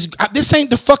about to this ain't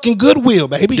the fucking Goodwill,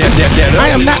 baby. I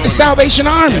am not the Salvation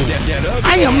Army.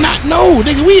 I am not, no,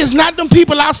 nigga, we is not them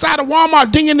people outside of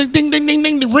Walmart ding,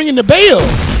 ringing the bell.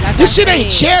 This shit ain't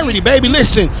charity, baby.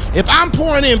 Listen, if I'm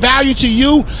pouring in value to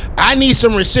you, I need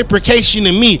some reciprocation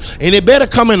in me. And it better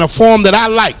come in a form that I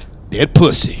like. That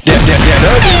pussy. That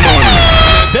ugly money.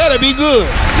 Better be good.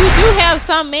 You do have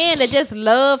some men that just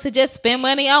love to just spend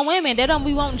money on women. They don't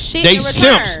be wanting shit in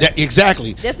return. Simps.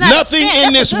 Exactly. Nothing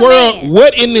in this world.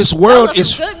 What in this world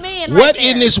is good men? What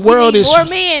in this world is more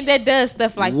men that does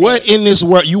stuff like that? What in this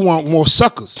world? You want more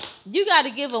suckers? You got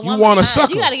to give a woman. You want a time.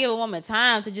 sucker? You got to give a woman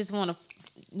time to just want to,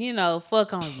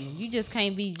 fuck on you. You just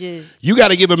can't be just. You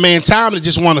got to give a man time to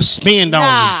just want to spend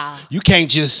on you. You can't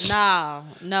just. No.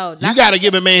 You got to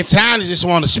give a man time to just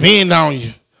want to spend on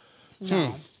you.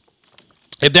 No.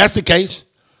 If that's the case,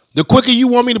 the quicker you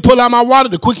want me to pull out my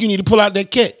wallet, the quicker you need to pull out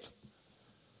that cat.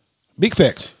 Big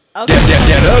facts. Okay.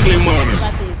 That ugly money.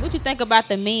 What you think about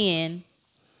the men?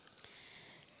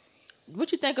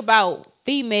 What you think about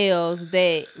females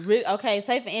that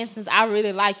say for instance, I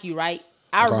really like you, right?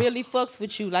 I really fucks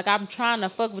with you. Like I'm trying to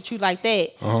fuck with you like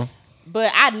that.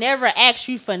 But I never ask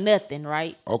you for nothing,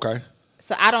 right? Okay.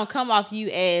 So I don't come off you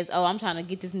as, I'm trying to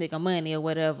get this nigga money or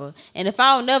whatever. And if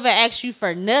I don't never ask you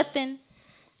for nothing,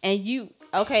 and if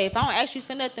I don't ask you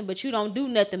for nothing, but you don't do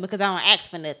nothing because I don't ask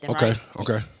for nothing, right?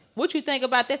 Okay. What you think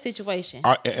about that situation?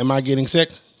 Am I getting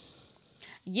sex?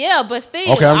 Yeah, but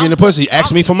still. Okay, I'm getting the pussy.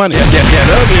 Ask me for money. That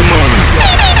ugly money.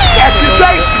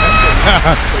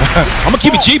 I'm gonna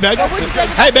keep it cheap, baby.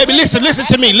 Hey, baby, listen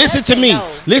to me. Listen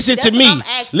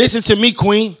to me,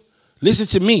 queen. Listen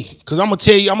to me, cause I'm gonna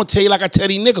tell you like I tell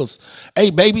these niggas. Hey,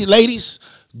 baby, ladies,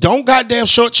 don't goddamn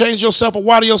shortchange yourself or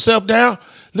water yourself down.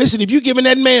 Listen, if you giving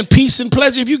that man peace and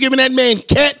pleasure, if you giving that man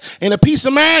cat and a peace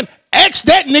of mind, ask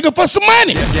that nigga for some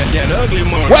money. That ugly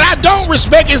money. What I don't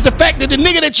respect is the fact that the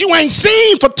nigga that you ain't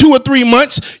seen for 2 or 3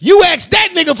 months, you ask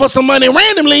that nigga for some money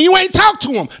randomly and you ain't talk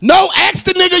to him. No, ask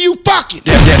the nigga you fucking.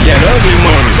 That ugly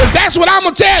money. Cause that's what I'm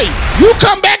gonna tell you. You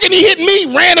come back and he hit me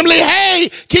randomly.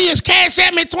 Hey, can you cash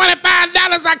at me $25?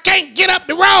 I can't get up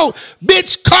the road.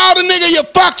 Bitch, call the nigga you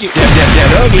fucking.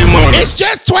 That ugly money. It's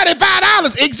just $25.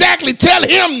 Exactly. Tell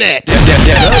him that.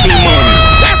 That ugly money.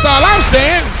 That's That's all I'm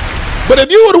saying. But if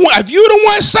you the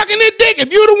one sucking the dick,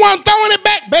 if you the one throwing it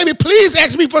back, baby, please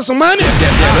ask me for some money.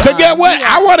 Cause get what?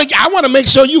 I wanna make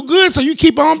sure you good, so you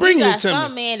keep on bringing it to me.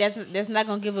 Some man that's not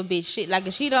gonna give a bitch shit. Like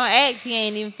if she don't ask, he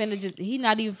ain't even finna he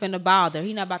not even finna bother.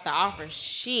 He not about to offer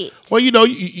shit. Well, you know,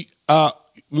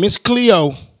 Miss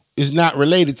Cleo is not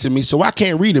related to me, so I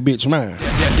can't read a bitch mind.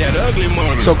 That ugly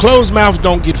money. So closed mouths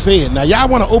don't get fed. Now y'all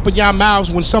want to open y'all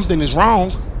mouths when something is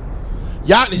wrong.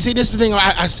 Y'all see, this is the thing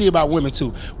I see about women too.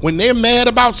 When they're mad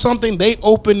about something, they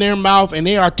open their mouth and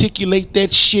they articulate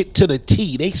that shit to the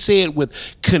T. They say it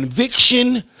with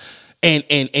conviction,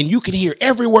 and you can hear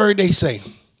every word they say.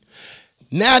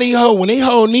 Now when they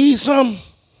need something,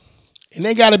 and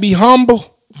they gotta be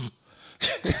humble.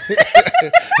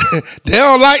 They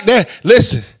don't like that.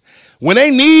 Listen, when they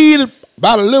need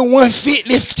about a little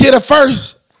 150 to the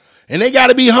first, and they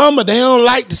gotta be humble, they don't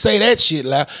like to say that shit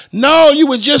loud. No, you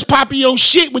was just popping your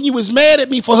shit when you was mad at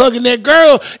me for hugging that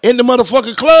girl in the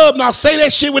motherfucking club. Now say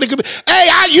that shit when it could be, hey,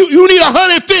 you need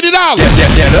 $150.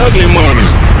 That ugly money.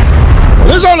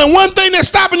 Well, there's only one thing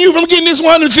that's stopping you from getting this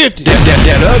 150. That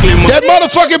ugly money. That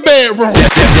motherfucking bedroom.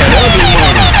 That ugly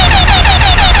money.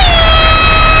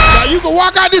 Now you can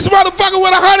walk out this motherfucker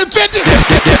with 150.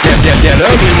 That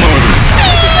ugly money.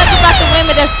 What about the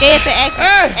women that's scared to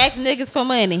ask niggas for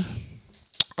money?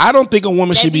 I don't think a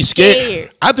woman should be scared.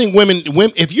 I think women,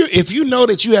 if you know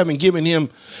that you haven't given him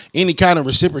any kind of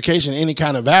reciprocation, any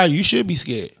kind of value, you should be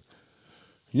scared.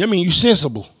 I mean, you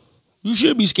sensible. You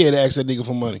should be scared to ask that nigga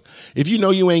for money. If you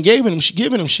know you ain't giving him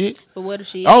shit. But what if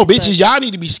she is bitches, y'all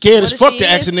need to be scared as fuck to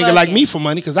ask a nigga like me for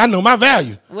money, because I know my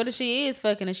value. What if she is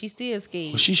fucking and she's still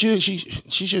scared? Well, she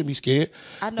should be scared.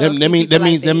 I know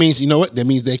that means you know what? That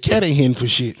means that cat ain't hitting for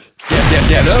shit.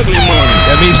 That ugly money.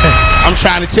 That means I'm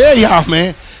trying to tell y'all,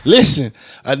 man. Listen,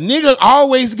 a nigga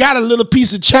always got a little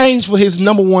piece of change for his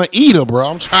number one eater, bro.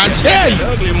 I'm trying to tell you.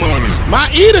 That ugly money. My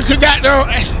eater could got down.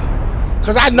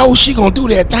 Cause I know she gonna do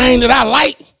that thing that I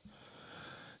like.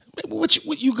 What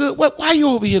you good? Why you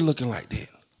over here looking like that?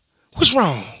 What's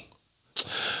wrong?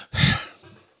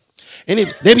 And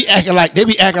they be acting like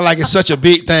it's such a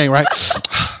big thing, right?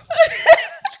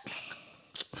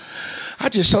 I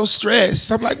just so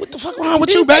stressed. I'm like, what the fuck wrong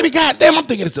with you, baby? Goddamn, I'm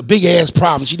thinking it's a big ass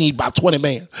problem. She need about 20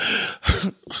 bands.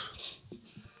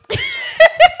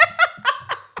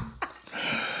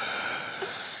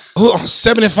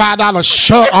 $75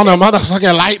 shirt on a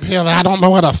motherfucking light pill, and I don't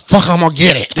know where the fuck I'm gonna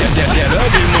get it. That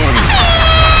ugly money.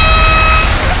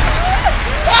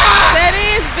 That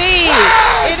is big.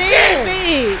 It is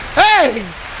big. Hey.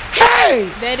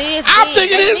 That is I'm big.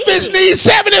 thinking this bitch needs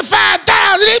 $75,000.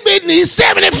 This bitch needs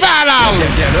 $75.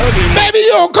 That ugly money. Baby,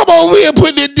 you don't come over here and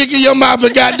put that dick in your mouth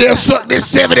and goddamn suck this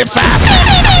 75. That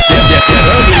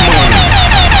ugly money.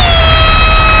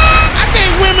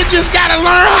 Women just gotta learn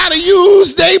how to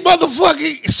use they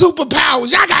motherfucking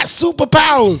superpowers. Y'all got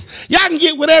superpowers. Y'all can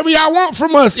get whatever y'all want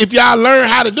from us if y'all learn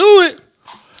how to do it.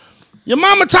 Your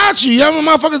mama taught you. Y'all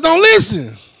motherfuckers don't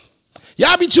listen.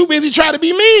 Y'all be too busy trying to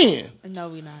be men. No,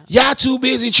 we not. Y'all too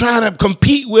busy trying to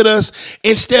compete with us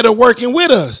instead of working with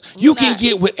us. You can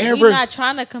get whatever. We're not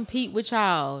trying to compete with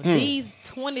y'all. These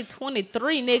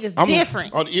 2023 niggas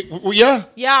different. Yeah.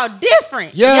 Y'all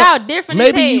different. Yeah. Y'all different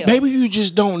as hell. Maybe you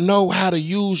just don't know how to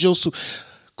use your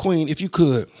queen. If you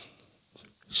could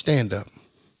stand up.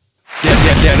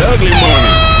 That ugly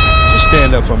money. Just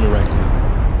stand up for me right quick.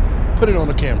 Put it on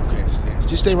the camera, okay?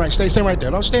 Just stay right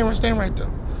there. Don't stand right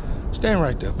there. Stand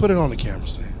right there. Put it on the camera,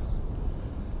 Sam.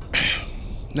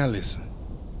 Now listen.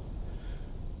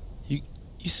 You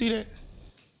see that?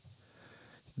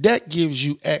 That gives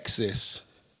you access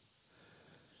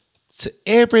to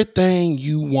everything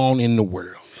you want in the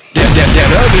world. That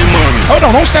ugly money. Hold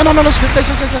on, don't stand on.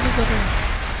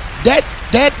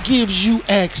 That gives you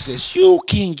access. You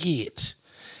can get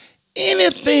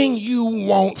anything you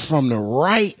want from the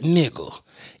right nigga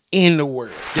in the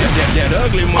world. That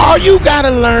ugly money. All you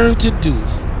gotta learn to do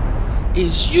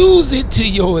is use it to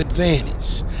your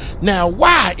advantage. Now,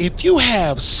 why, if you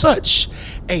have such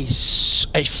a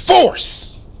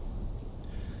force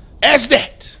as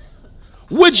that,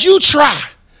 would you try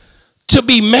to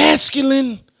be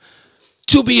masculine,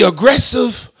 to be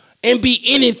aggressive, and be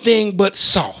anything but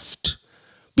soft?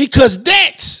 Because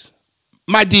that,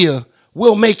 my dear,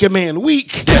 will make a man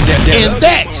weak, and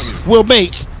that will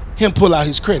make him pull out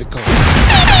his credit card.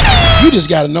 You just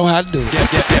gotta know how to do it.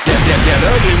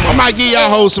 I might give y'all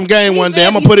hoes some game one day.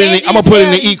 I'm gonna put it in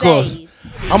the e-course.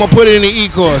 I'm gonna put it in the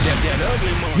e-course.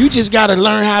 You just gotta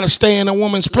learn how to stay in a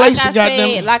woman's place.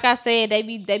 Like I said, they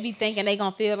be thinking they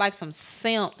gonna feel like some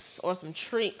simps or some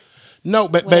tricks. No,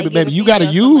 but Well, baby, you gotta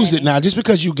use it now. Just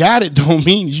because you got it don't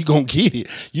mean you gonna get it.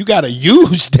 You gotta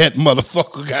use that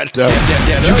motherfucker. Goddamn.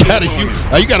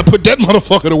 You gotta put that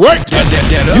motherfucker to work.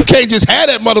 You can't just have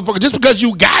that motherfucker. Just because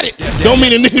you got it don't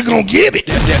mean a nigga gonna get it.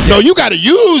 No, you gotta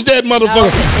use that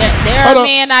motherfucker. No, there are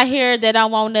men out here that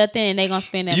don't want nothing and they gonna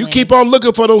spend that. You keep on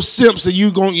looking for those simps and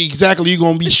you gonna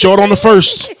be short on the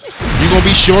first. You gonna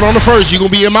be short on the first. You gonna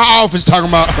be in my office talking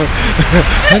about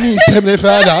I need $75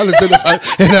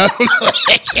 and I don't.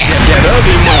 That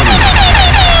ugly money.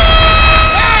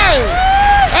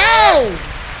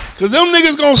 Cause them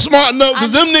niggas gonna smarten up.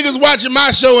 Cause them niggas watching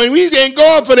my show and we ain't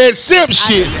going for that simp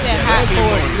shit.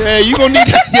 Yeah, you gonna need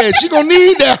that. Yeah, she gonna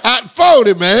need that hot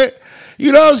 40, man.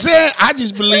 You know what I'm saying? I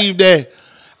just believe that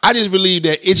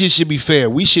it just should be fair.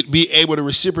 We should be able to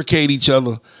reciprocate each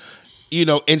other, you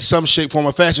know, in some shape, form,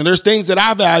 or fashion. There's things that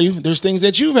I value. There's things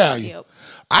that you value. Yep.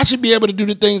 I should be able to do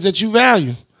the things that you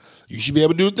value. You should be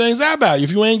able to do the things I value.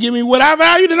 If you ain't giving me what I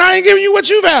value, then I ain't giving you what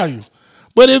you value.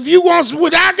 But if you want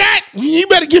what I got, you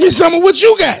better give me some of what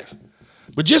you got.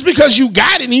 But just because you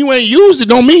got it and you ain't used it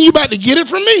don't mean you about to get it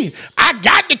from me. I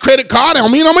got the credit card,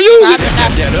 don't mean I'm going to use it.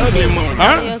 That ugly money.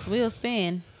 Huh? Else will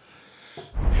spend.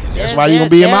 That's why you're going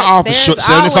to be in my office short,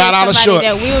 $75 short.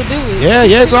 That will do it.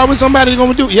 Yeah, it's always somebody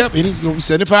going to do it. Yep, and he's going to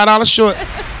be $75 short.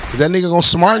 Because that nigga going to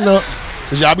smarten up.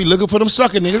 Because y'all be looking for them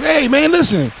sucker niggas. Hey, man,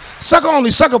 listen. Sucker only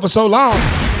sucker for so long.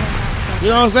 You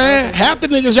know what I'm saying? Half the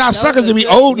niggas y'all suckers will be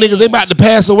old niggas. They about to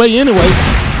pass away anyway.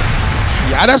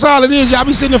 Yeah, that's all it is. Y'all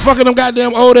be sitting there fucking them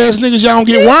goddamn old ass niggas. Y'all don't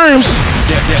get worms.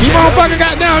 Keep on fucking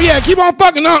goddamn. Yeah, keep on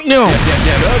fucking Unc them.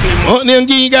 Unc them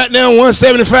give you goddamn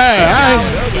 175. All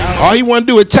right? All he want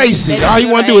to do is taste it. All he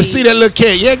want to do is see that little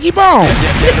cat. Yeah, keep on.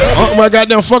 Unc my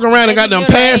goddamn fucking around and goddamn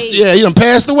passed. Yeah, he done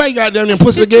passed away. Goddamn, them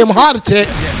pussy gave him a heart attack.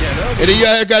 And then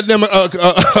y'all goddamn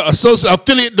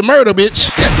affiliate the murder, bitch.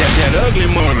 That ugly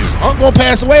money. Unc gonna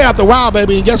pass away after a while,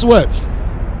 baby. And guess what?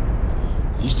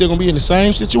 You still gonna be in the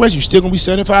same situation. You still gonna be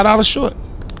 $75 short.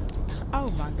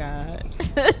 Oh my God.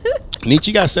 Niche,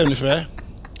 you got 75.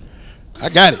 I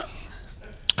got it.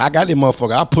 I got that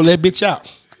motherfucker. I'll pull that bitch out.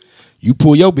 You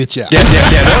pull your bitch out. That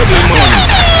ugly money.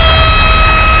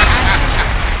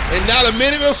 And not a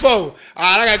minute before. All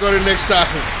right, I gotta go to the next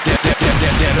topic.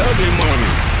 That ugly money.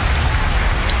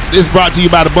 This is brought to you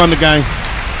by the Bundle Gang.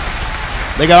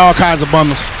 They got all kinds of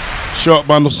bundles. Short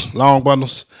bundles, long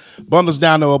bundles. Bundles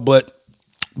down there, but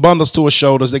bundles to a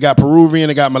shoulders. They got Peruvian,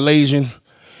 they got Malaysian,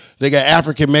 they got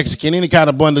African, Mexican, any kind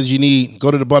of bundles you need.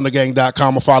 Go to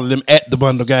thebundlegang.com or follow them at the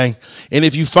Bundle Gang. And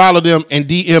if you follow them and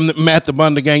DM them at the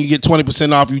Bundle Gang, you get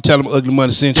 20% off. You tell them Ugly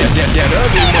Money sent you. That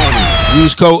ugly money.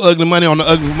 Use code Ugly Money on the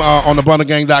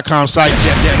thebundlegang.com site.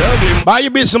 Buy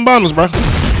your bitch some bundles, bro.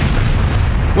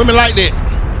 Women like that.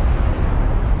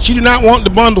 She do not want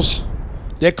the bundles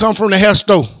that come from the hair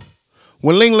store.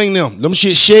 When Ling Ling them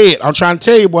shit shed. I'm trying to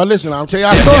tell you, boy, listen, I'll tell you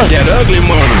our story. That ugly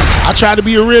money. I tried to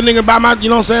be a real nigga, buy my, you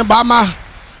know what I'm saying, buy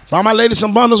my lady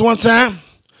some bundles one time.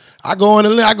 I go in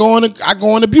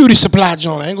the beauty supply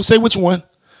joint. I ain't gonna say which one.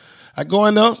 I go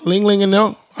in there, Ling Ling in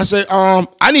there. I say,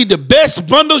 I need the best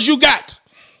bundles you got.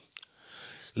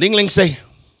 Ling Ling say,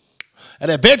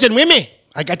 the Virgin Women.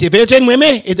 I got the Virgin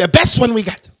Women. It's the best one we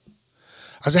got.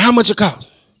 I said, how much it cost?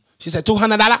 She said, $200.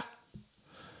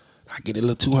 I get a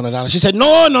little $200. She said,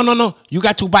 no. You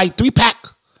got to buy 3-pack.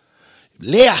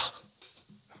 Leah. I'm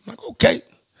like, okay.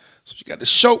 So she got the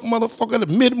short motherfucker, the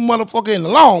mid motherfucker, and the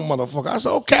long motherfucker. I said,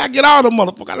 okay, I get all the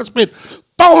motherfucker. I done spent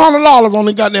 $400 on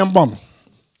the goddamn bundle.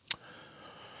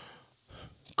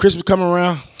 Christmas coming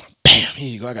around. Bam, here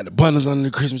you go. I got the bundles under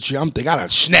the Christmas tree. I'm thinking I done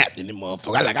snapped in the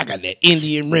motherfucker. I got that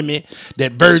Indian Remy,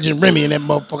 that Virgin Remy in that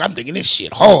motherfucker. I'm thinking this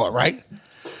shit hard, right?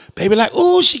 Baby like,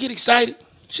 ooh, she get excited.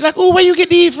 She like, ooh, where you get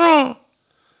these from? I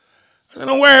said,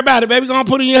 don't worry about it, baby. Gonna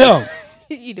put it in your hair.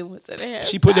 You the ones that have.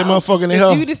 She put that motherfucker in the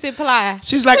hair. Beauty supply.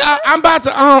 She's like, I'm about to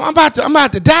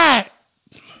die.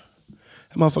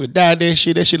 That motherfucker died that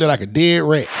shit. That shit look like a dead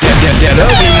rat. That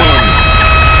ugly money.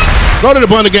 Go to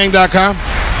thebundlegang.com.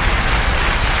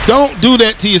 Don't do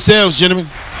that to yourselves, gentlemen.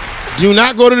 Do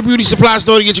not go to the beauty supply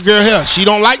store to get your girl hair. She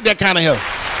don't like that kind of hair.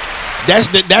 That's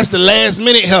the last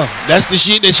minute hair. That's the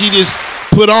shit that she just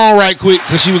put on right quick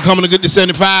because she was coming to get the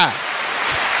 75.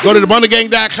 Go to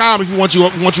thebundlegang.com if you want you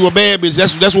a bad bitch.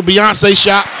 That's what Beyonce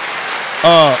shop.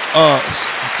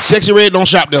 Sexy Red don't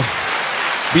shop there.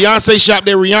 Beyonce shop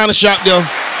there. Rihanna shop there.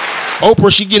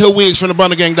 Oprah, she get her wigs from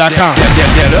thebundlegang.com.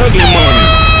 That ugly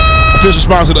money. Official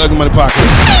sponsor of the Ugly Money Podcast.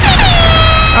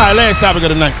 All right, last topic of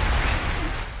the night.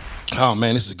 Oh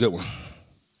man, this is a good one.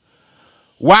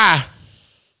 Why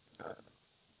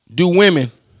do women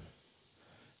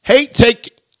hate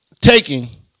taking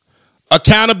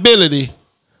accountability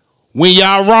when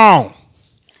y'all wrong?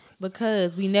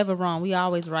 Because we never wrong. We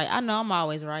always right. I know I'm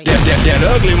always right. That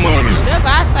ugly money. Whatever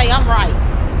I say, I'm right.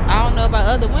 I don't know about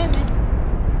other women.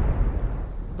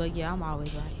 But yeah, I'm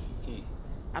always right.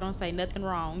 I don't say nothing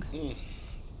wrong.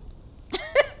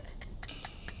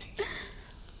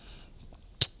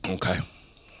 Okay.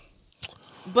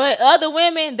 But other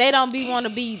women, they don't want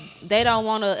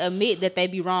to admit that they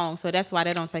be wrong. So that's why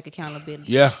they don't take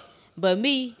accountability. Yeah. But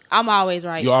me, I'm always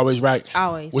right. You're always right.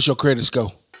 Always. What's your credit score?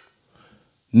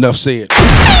 Enough said. Bruh,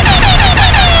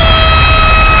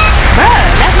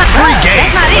 that's not free game.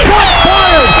 That's not it.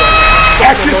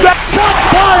 Shots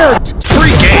fired!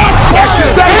 Free game.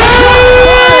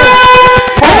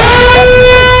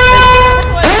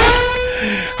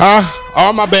 Huh?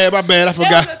 Oh, my bad. I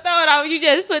forgot. You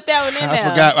just put that one in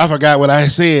there. I forgot what I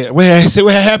said. What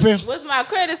happened? What's my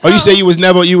credit score? Oh, you said you was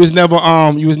never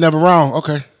wrong.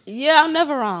 Okay. Yeah, I'm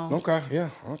never wrong. Okay, yeah,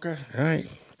 okay. All right.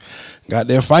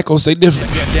 Goddamn FICO say different.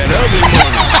 That ugly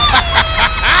money.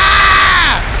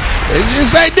 They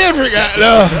just say different.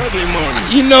 Ugly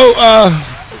money. You know,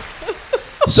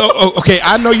 so okay,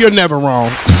 I know you're never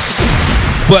wrong.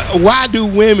 But why do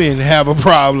women have a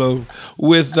problem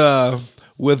with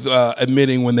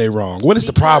admitting when they're wrong? What is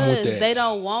the problem with that? They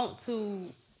don't want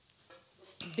to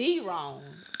be wrong.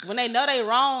 When they know they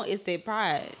wrong, it's their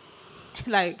pride.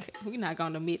 Like, we're not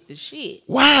gonna admit the shit.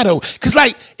 Why though? Cause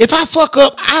like, if I fuck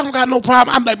up, I don't got no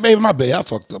problem. I'm like, baby, my bad. I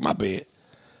fucked up. My bad.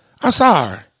 I'm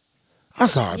sorry.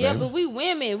 Yeah, baby. but we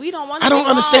women, we don't want to. I don't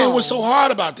understand wrong. what's so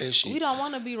hard about that shit. We don't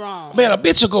want to be wrong. Man, a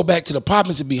bitch will go back to the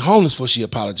apartments and be homeless before she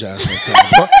apologized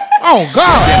sometimes. Oh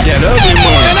God. That ugly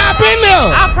money. And I've been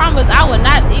there. I promise I would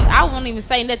not. I won't even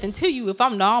say nothing to you if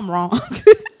I'm wrong.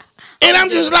 And I'm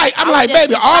just like,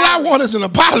 baby, all I want is an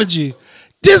apology.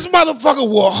 This motherfucker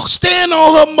will stand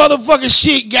on her motherfucking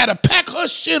shit, gotta pack her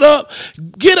shit up,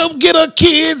 get her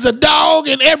kids, a dog,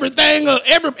 and everything,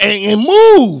 and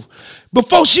move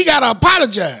before she gotta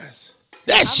apologize.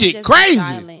 That shit crazy.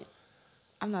 Silent.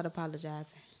 I'm not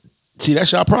apologizing. See,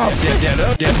 that's y'all problem. That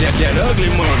ugly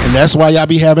money. And that's why y'all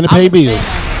be having to pay bills.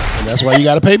 And that's why you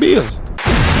gotta pay bills.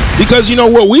 Because you know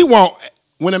what we want,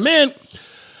 when a man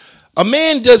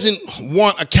doesn't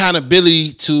want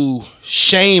accountability to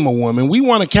shame a woman. We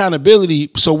want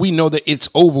accountability so we know that it's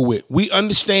over with. We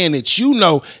understand that you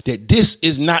know that this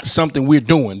is not something we're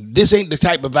doing. This ain't the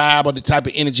type of vibe or the type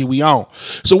of energy we on.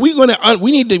 So we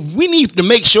need to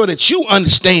make sure that you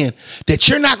understand that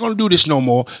you're not gonna do this no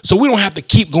more. So we don't have to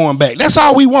keep going back. That's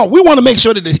all we want. We want to make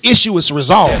sure that the issue is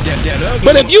resolved.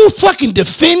 But if you fucking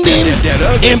defending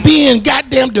and being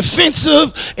goddamn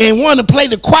defensive and want to play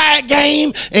the quiet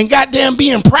game and goddamn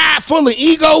being prideful and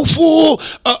egoful,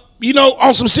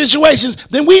 on some situations,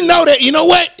 then we know that, you know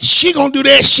what? She gonna do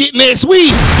that shit next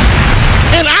week.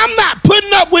 And I'm not putting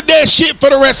up with that shit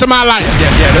for the rest of my life.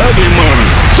 That ugly money.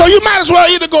 So you might as well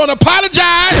either go and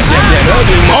apologize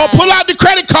or pull out the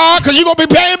credit card because you're gonna be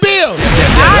paying bills.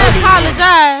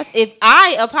 If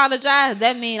I apologize,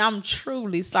 that means I'm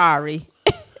truly sorry.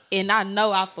 And I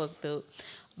know I fucked up.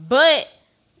 But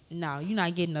no, you're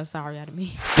not getting no sorry out of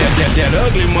me. That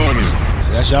ugly money.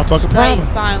 So that's y'all fucking problem.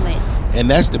 Silence. And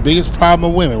that's the biggest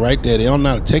problem of women right there. They don't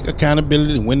know how to take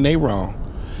accountability when they wrong.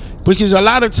 Because a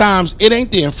lot of times it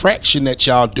ain't the infraction that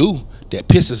y'all do that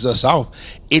pisses us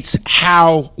off. It's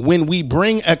how when we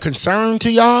bring a concern to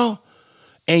y'all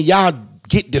and y'all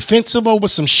get defensive over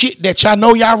some shit that y'all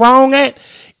know y'all wrong at,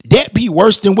 that be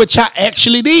worse than what y'all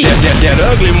actually did. That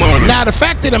ugly money. Now the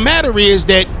fact of the matter is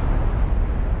that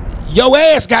your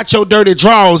ass got your dirty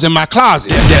drawers in my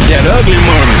closet. That ugly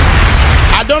money.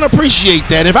 I don't appreciate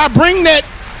that. If I bring that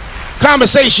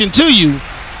conversation to you,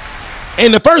 and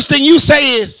the first thing you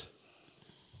say is,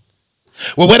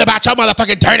 well, what about your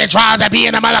motherfucking dirty drawers that be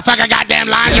in the motherfucking goddamn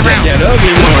laundry room? That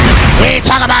ugly money. We ain't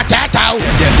talking about that, though.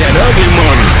 That ugly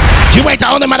money. You ain't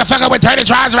the only motherfucker with dirty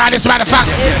drawers around this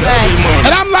motherfucker. Exactly.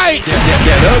 And I'm like,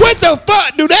 what the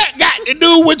fuck do that got to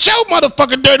do with your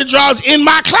motherfucking dirty drawers in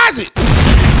my closet?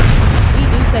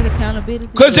 Take accountability.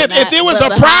 Because if it was a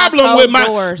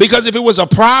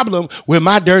problem with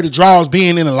my dirty drawers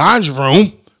being in the laundry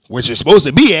room, which it's supposed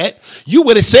to be at, you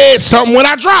would have said something when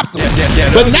I dropped them.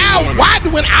 But now, why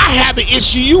do when I have an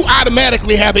issue, you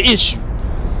automatically have an issue?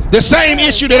 The same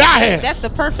issue that I have. That's the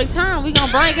perfect time. We gonna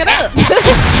bring it up. It'd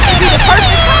be the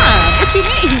perfect time. What you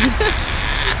mean?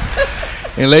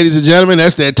 And ladies and gentlemen,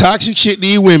 that's that toxic shit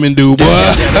these women do, boy.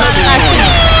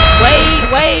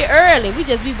 Way early. We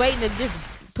just be waiting to just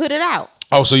put it out.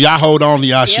 Oh, so y'all hold on to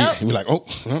y'all shit. And be like,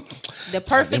 the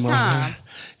perfect time.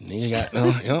 Nigga got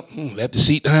left the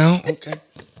seat down. Okay.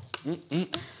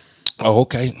 Oh,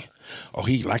 okay. Oh,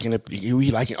 he liking it.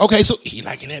 He liking. Okay, so he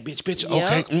liking that bitch picture.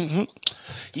 Yep. Okay.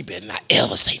 He better not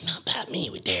ever say nothing about me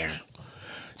with Darren.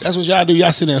 That's what y'all do.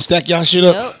 Y'all sit there and stack y'all shit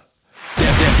up.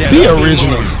 Yep. Be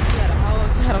original.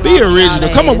 Be original.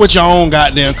 Come up with your own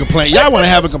goddamn complaint. Y'all want to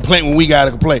have a complaint when we got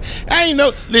a complaint. I ain't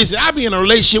know. Listen, I be in a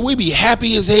relationship. We be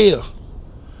happy as hell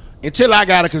until I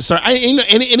got a concern. And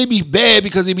it be bad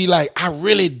because it be like, I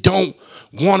really don't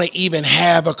want to even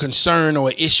have a concern or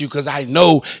an issue because I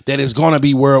know that it's going to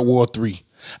be World War III.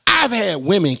 I've had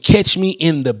women catch me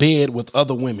in the bed with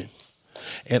other women.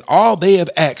 And all they have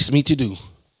asked me to do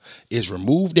is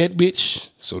remove that bitch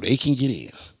so they can get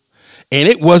in. And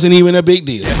it wasn't even a big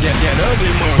deal.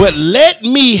 But let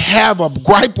me have a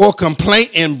gripe or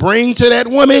complaint and bring to that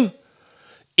woman,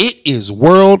 it is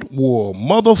World War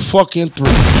motherfucking III.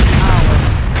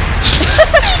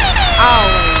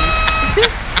 Always.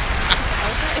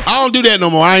 I don't do that no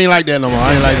more. I ain't like that no more.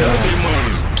 I ain't like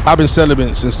that. I've been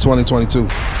celibate since 2022.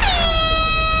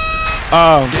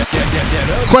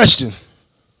 Question.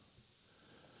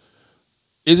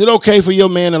 Is it okay for your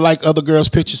man to like other girls'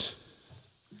 pictures?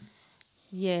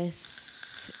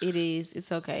 Yes, it is.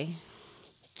 It's okay.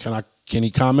 Can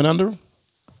he comment under them?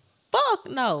 Fuck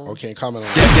no. Okay, comment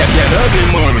on That ugly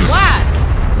money. Why?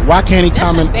 Why can't he That's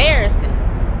comment? embarrassing.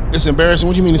 It's embarrassing.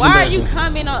 What do you mean it's Why are embarrassing? you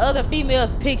commenting on other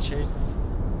females' pictures?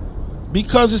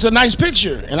 Because it's a nice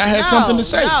picture, and I had something to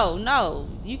say. No.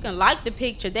 You can like the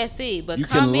picture. That's it. But You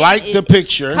can like the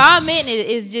picture. Comment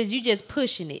is just you just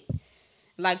pushing it.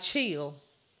 Like chill.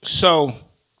 So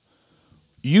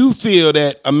you feel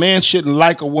that a man shouldn't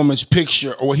like a woman's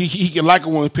picture, or he can like a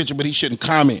woman's picture, but he shouldn't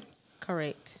comment.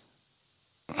 Correct.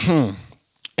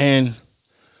 And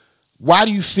why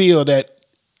do you feel that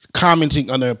commenting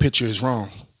under a picture is wrong?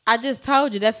 I just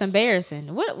told you that's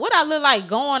embarrassing. What I look like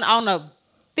going on a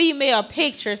female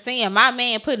picture saying my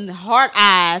man putting heart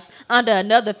eyes under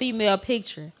another female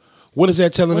picture? What is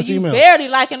that telling Well, the female? You barely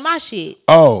liking my shit.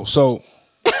 Oh, so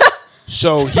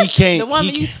he can't. The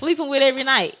woman you sleeping with every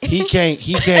night. He can't.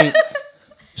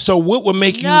 So what would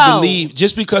make you believe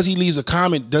just because he leaves a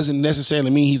comment doesn't necessarily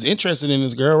mean he's interested in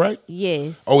this girl, right?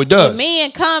 Yes. Oh, it does. The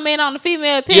men comment on the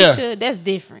female picture, that's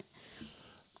different.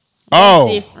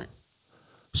 That's different.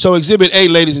 So Exhibit A,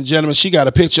 ladies and gentlemen, she got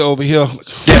a picture over here.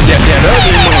 That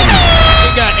ugly money.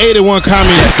 They got 81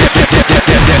 comments.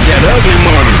 That ugly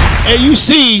money. And you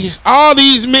see all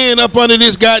these men up under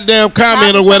this goddamn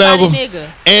comment or whatever.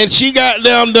 And she got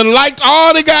them done liked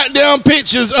all the goddamn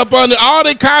pictures up under all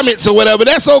the comments or whatever.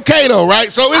 That's okay though, right?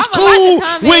 So it's cool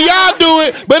when y'all do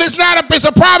it, but it's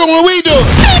a problem when we do it.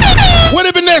 What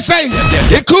did Vanessa say?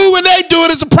 It's cool when they do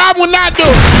it, it's a problem when not do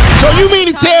it. So you mean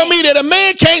to tell me that a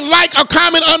man can't like a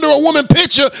comment under a woman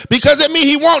picture because it mean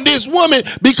he want this woman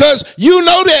because you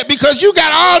know that because you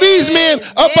got all these men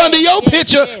up under your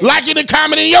picture liking and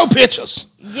commenting your pictures.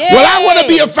 Yes. Well, I want to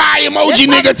be a fire emoji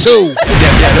nigga too.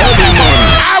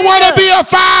 I want to be a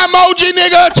fire emoji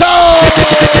nigga too.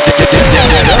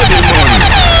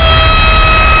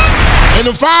 And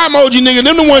the fire emoji nigga,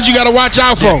 them the ones you gotta watch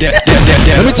out for.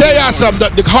 Let me tell y'all something.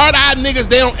 The hard-eyed niggas,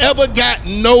 they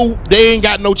ain't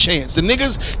got no chance. The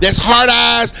niggas that's hard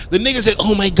eyes, the niggas that,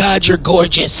 oh my God, you're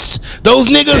gorgeous. Those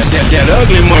niggas, that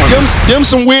ugly money. Them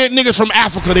some weird niggas from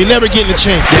Africa. They never getting a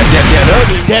chance.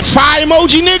 That fire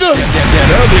emoji nigga, that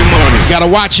ugly money. You gotta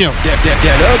watch him. That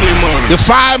ugly money. The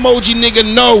fire emoji nigga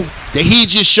know that he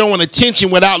just showing attention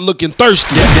without looking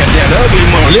thirsty. That ugly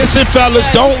money. Listen, fellas,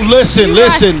 don't listen.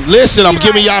 I'm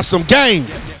giving y'all some game.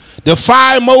 The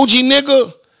fire emoji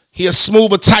nigga, he a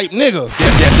smoother type nigga.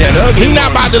 He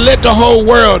not about to let the whole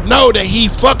world know that he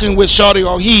fucking with shorty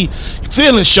or he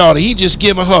feeling shorty. He just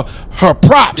giving her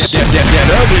props. That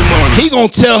ugly money. He gonna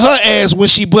tell her ass when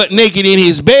she butt naked in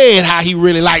his bed how he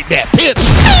really like that picture.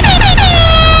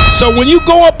 So when you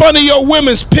go up under your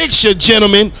women's picture,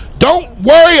 gentlemen, don't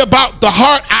worry about the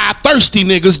heart-eye thirsty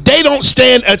niggas. They don't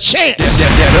stand a chance.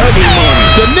 That ugly money.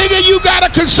 The nigga you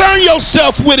gotta concern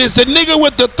yourself with is the nigga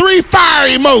with the 3 fire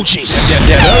emojis.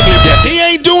 That ugly. He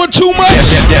ain't doing too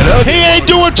much. He ain't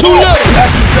doing too little.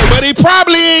 But he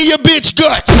probably in your bitch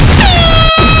gut.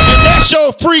 And that's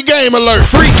your free game alert.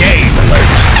 Free game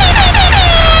alert.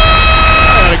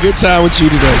 I had a good time with you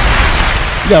today.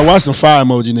 You gotta watch some fire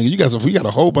emoji niggas. We got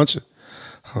a whole bunch of.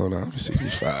 Hold on, let me see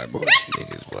these fire emoji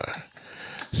niggas, boy.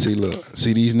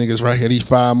 See these niggas right here, these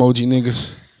fire emoji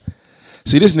niggas.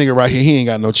 See this nigga right here, he ain't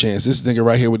got no chance. This nigga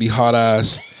right here with these hard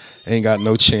eyes ain't got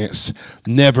no chance.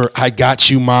 Never, I got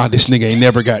you, ma. This nigga ain't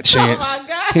never got chance. Oh my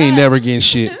God. He ain't never getting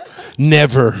shit.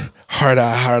 Never. Hard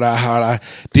eye.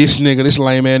 This nigga, this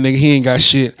lame ass nigga, he ain't got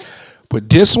shit. But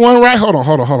this one right, hold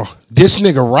on. This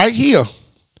nigga right here.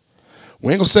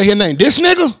 We ain't gonna say his name. This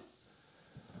nigga,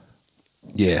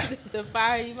 Yeah. The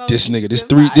fire emoji. This nigga, this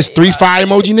three fire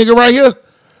emoji nigga right here.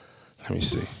 Let me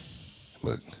see.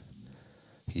 Look.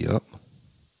 He up.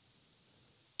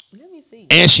 Let me see.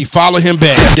 And she follow him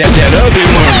back. That ugly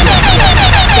money.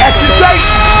 That ugly money.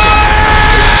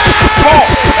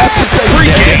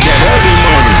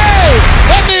 Hey,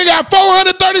 that nigga got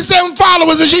 437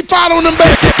 followers and she following him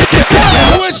back.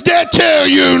 What's that tell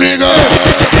you, nigga?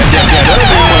 That ugly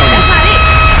money.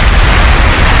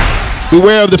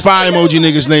 Beware of the fire emoji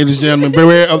niggas, ladies and gentlemen.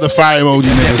 Beware of the fire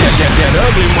emoji niggas. That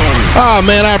ugly money. Oh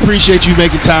man, I appreciate you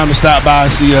making time to stop by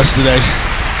and see us today.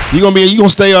 You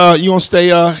gonna stay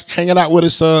hanging out with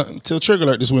us until Trigger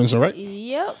Alert this Wednesday, right?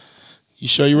 Yep. You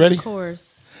sure you ready? Of course.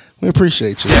 We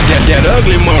appreciate you. That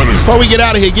ugly money. Before we get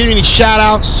out of here, give me any shout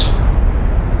outs.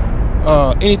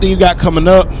 Anything you got coming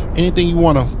up, anything you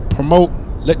want to promote,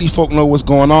 let these folk know what's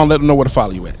going on. Let them know where to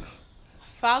follow you at.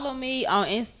 Follow me on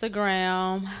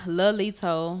Instagram,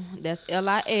 Lilito. That's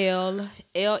LILLEEETO.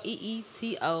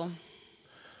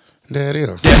 There it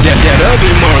is. That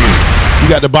ugly money. You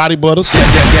got the body butters.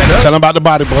 Tell them about the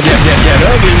body butters. That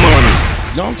ugly money.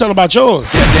 No, I'm telling about yours.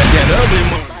 That ugly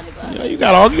money. Yeah, you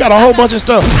got a whole bunch of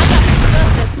stuff.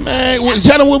 Man,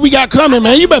 tell them what we got coming,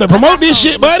 man. You better promote this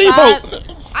shit, buddy. I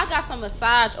got some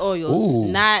massage oils, Ooh.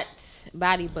 not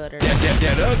body butter.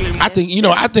 That ugly money. I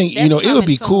think it would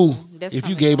be cool That's if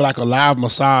you coming gave soon. like a live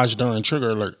massage during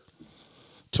Trigger Alert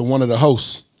to one of the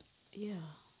hosts. Yeah.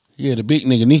 Yeah, the big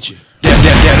nigga Nietzsche. That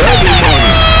ugly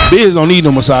money. Biz don't need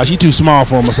no massage. He too small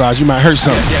for a massage. You might hurt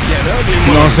something. That ugly money.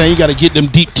 You know what I'm saying? You got to get them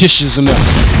deep tissues in there.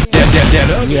 That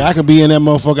ugly. Yeah, I could be in that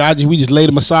motherfucker. We just lay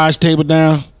the massage table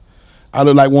down. I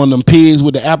look like one of them pigs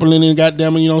with the apple in it.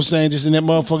 Goddamn it, you know what I'm saying? Just in that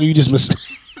motherfucker, you just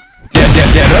That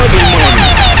ugly money.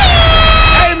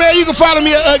 Hey man, you can follow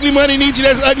me at Ugly Money Niche.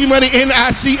 That's Ugly Money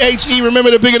NICHE.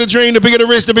 Remember, the bigger the dream, the bigger the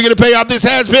risk, the bigger the payoff. This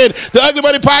has been the Ugly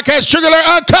Money Podcast. Trigger Alert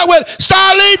Uncut with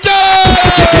Starlito.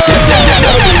 That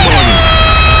ugly money.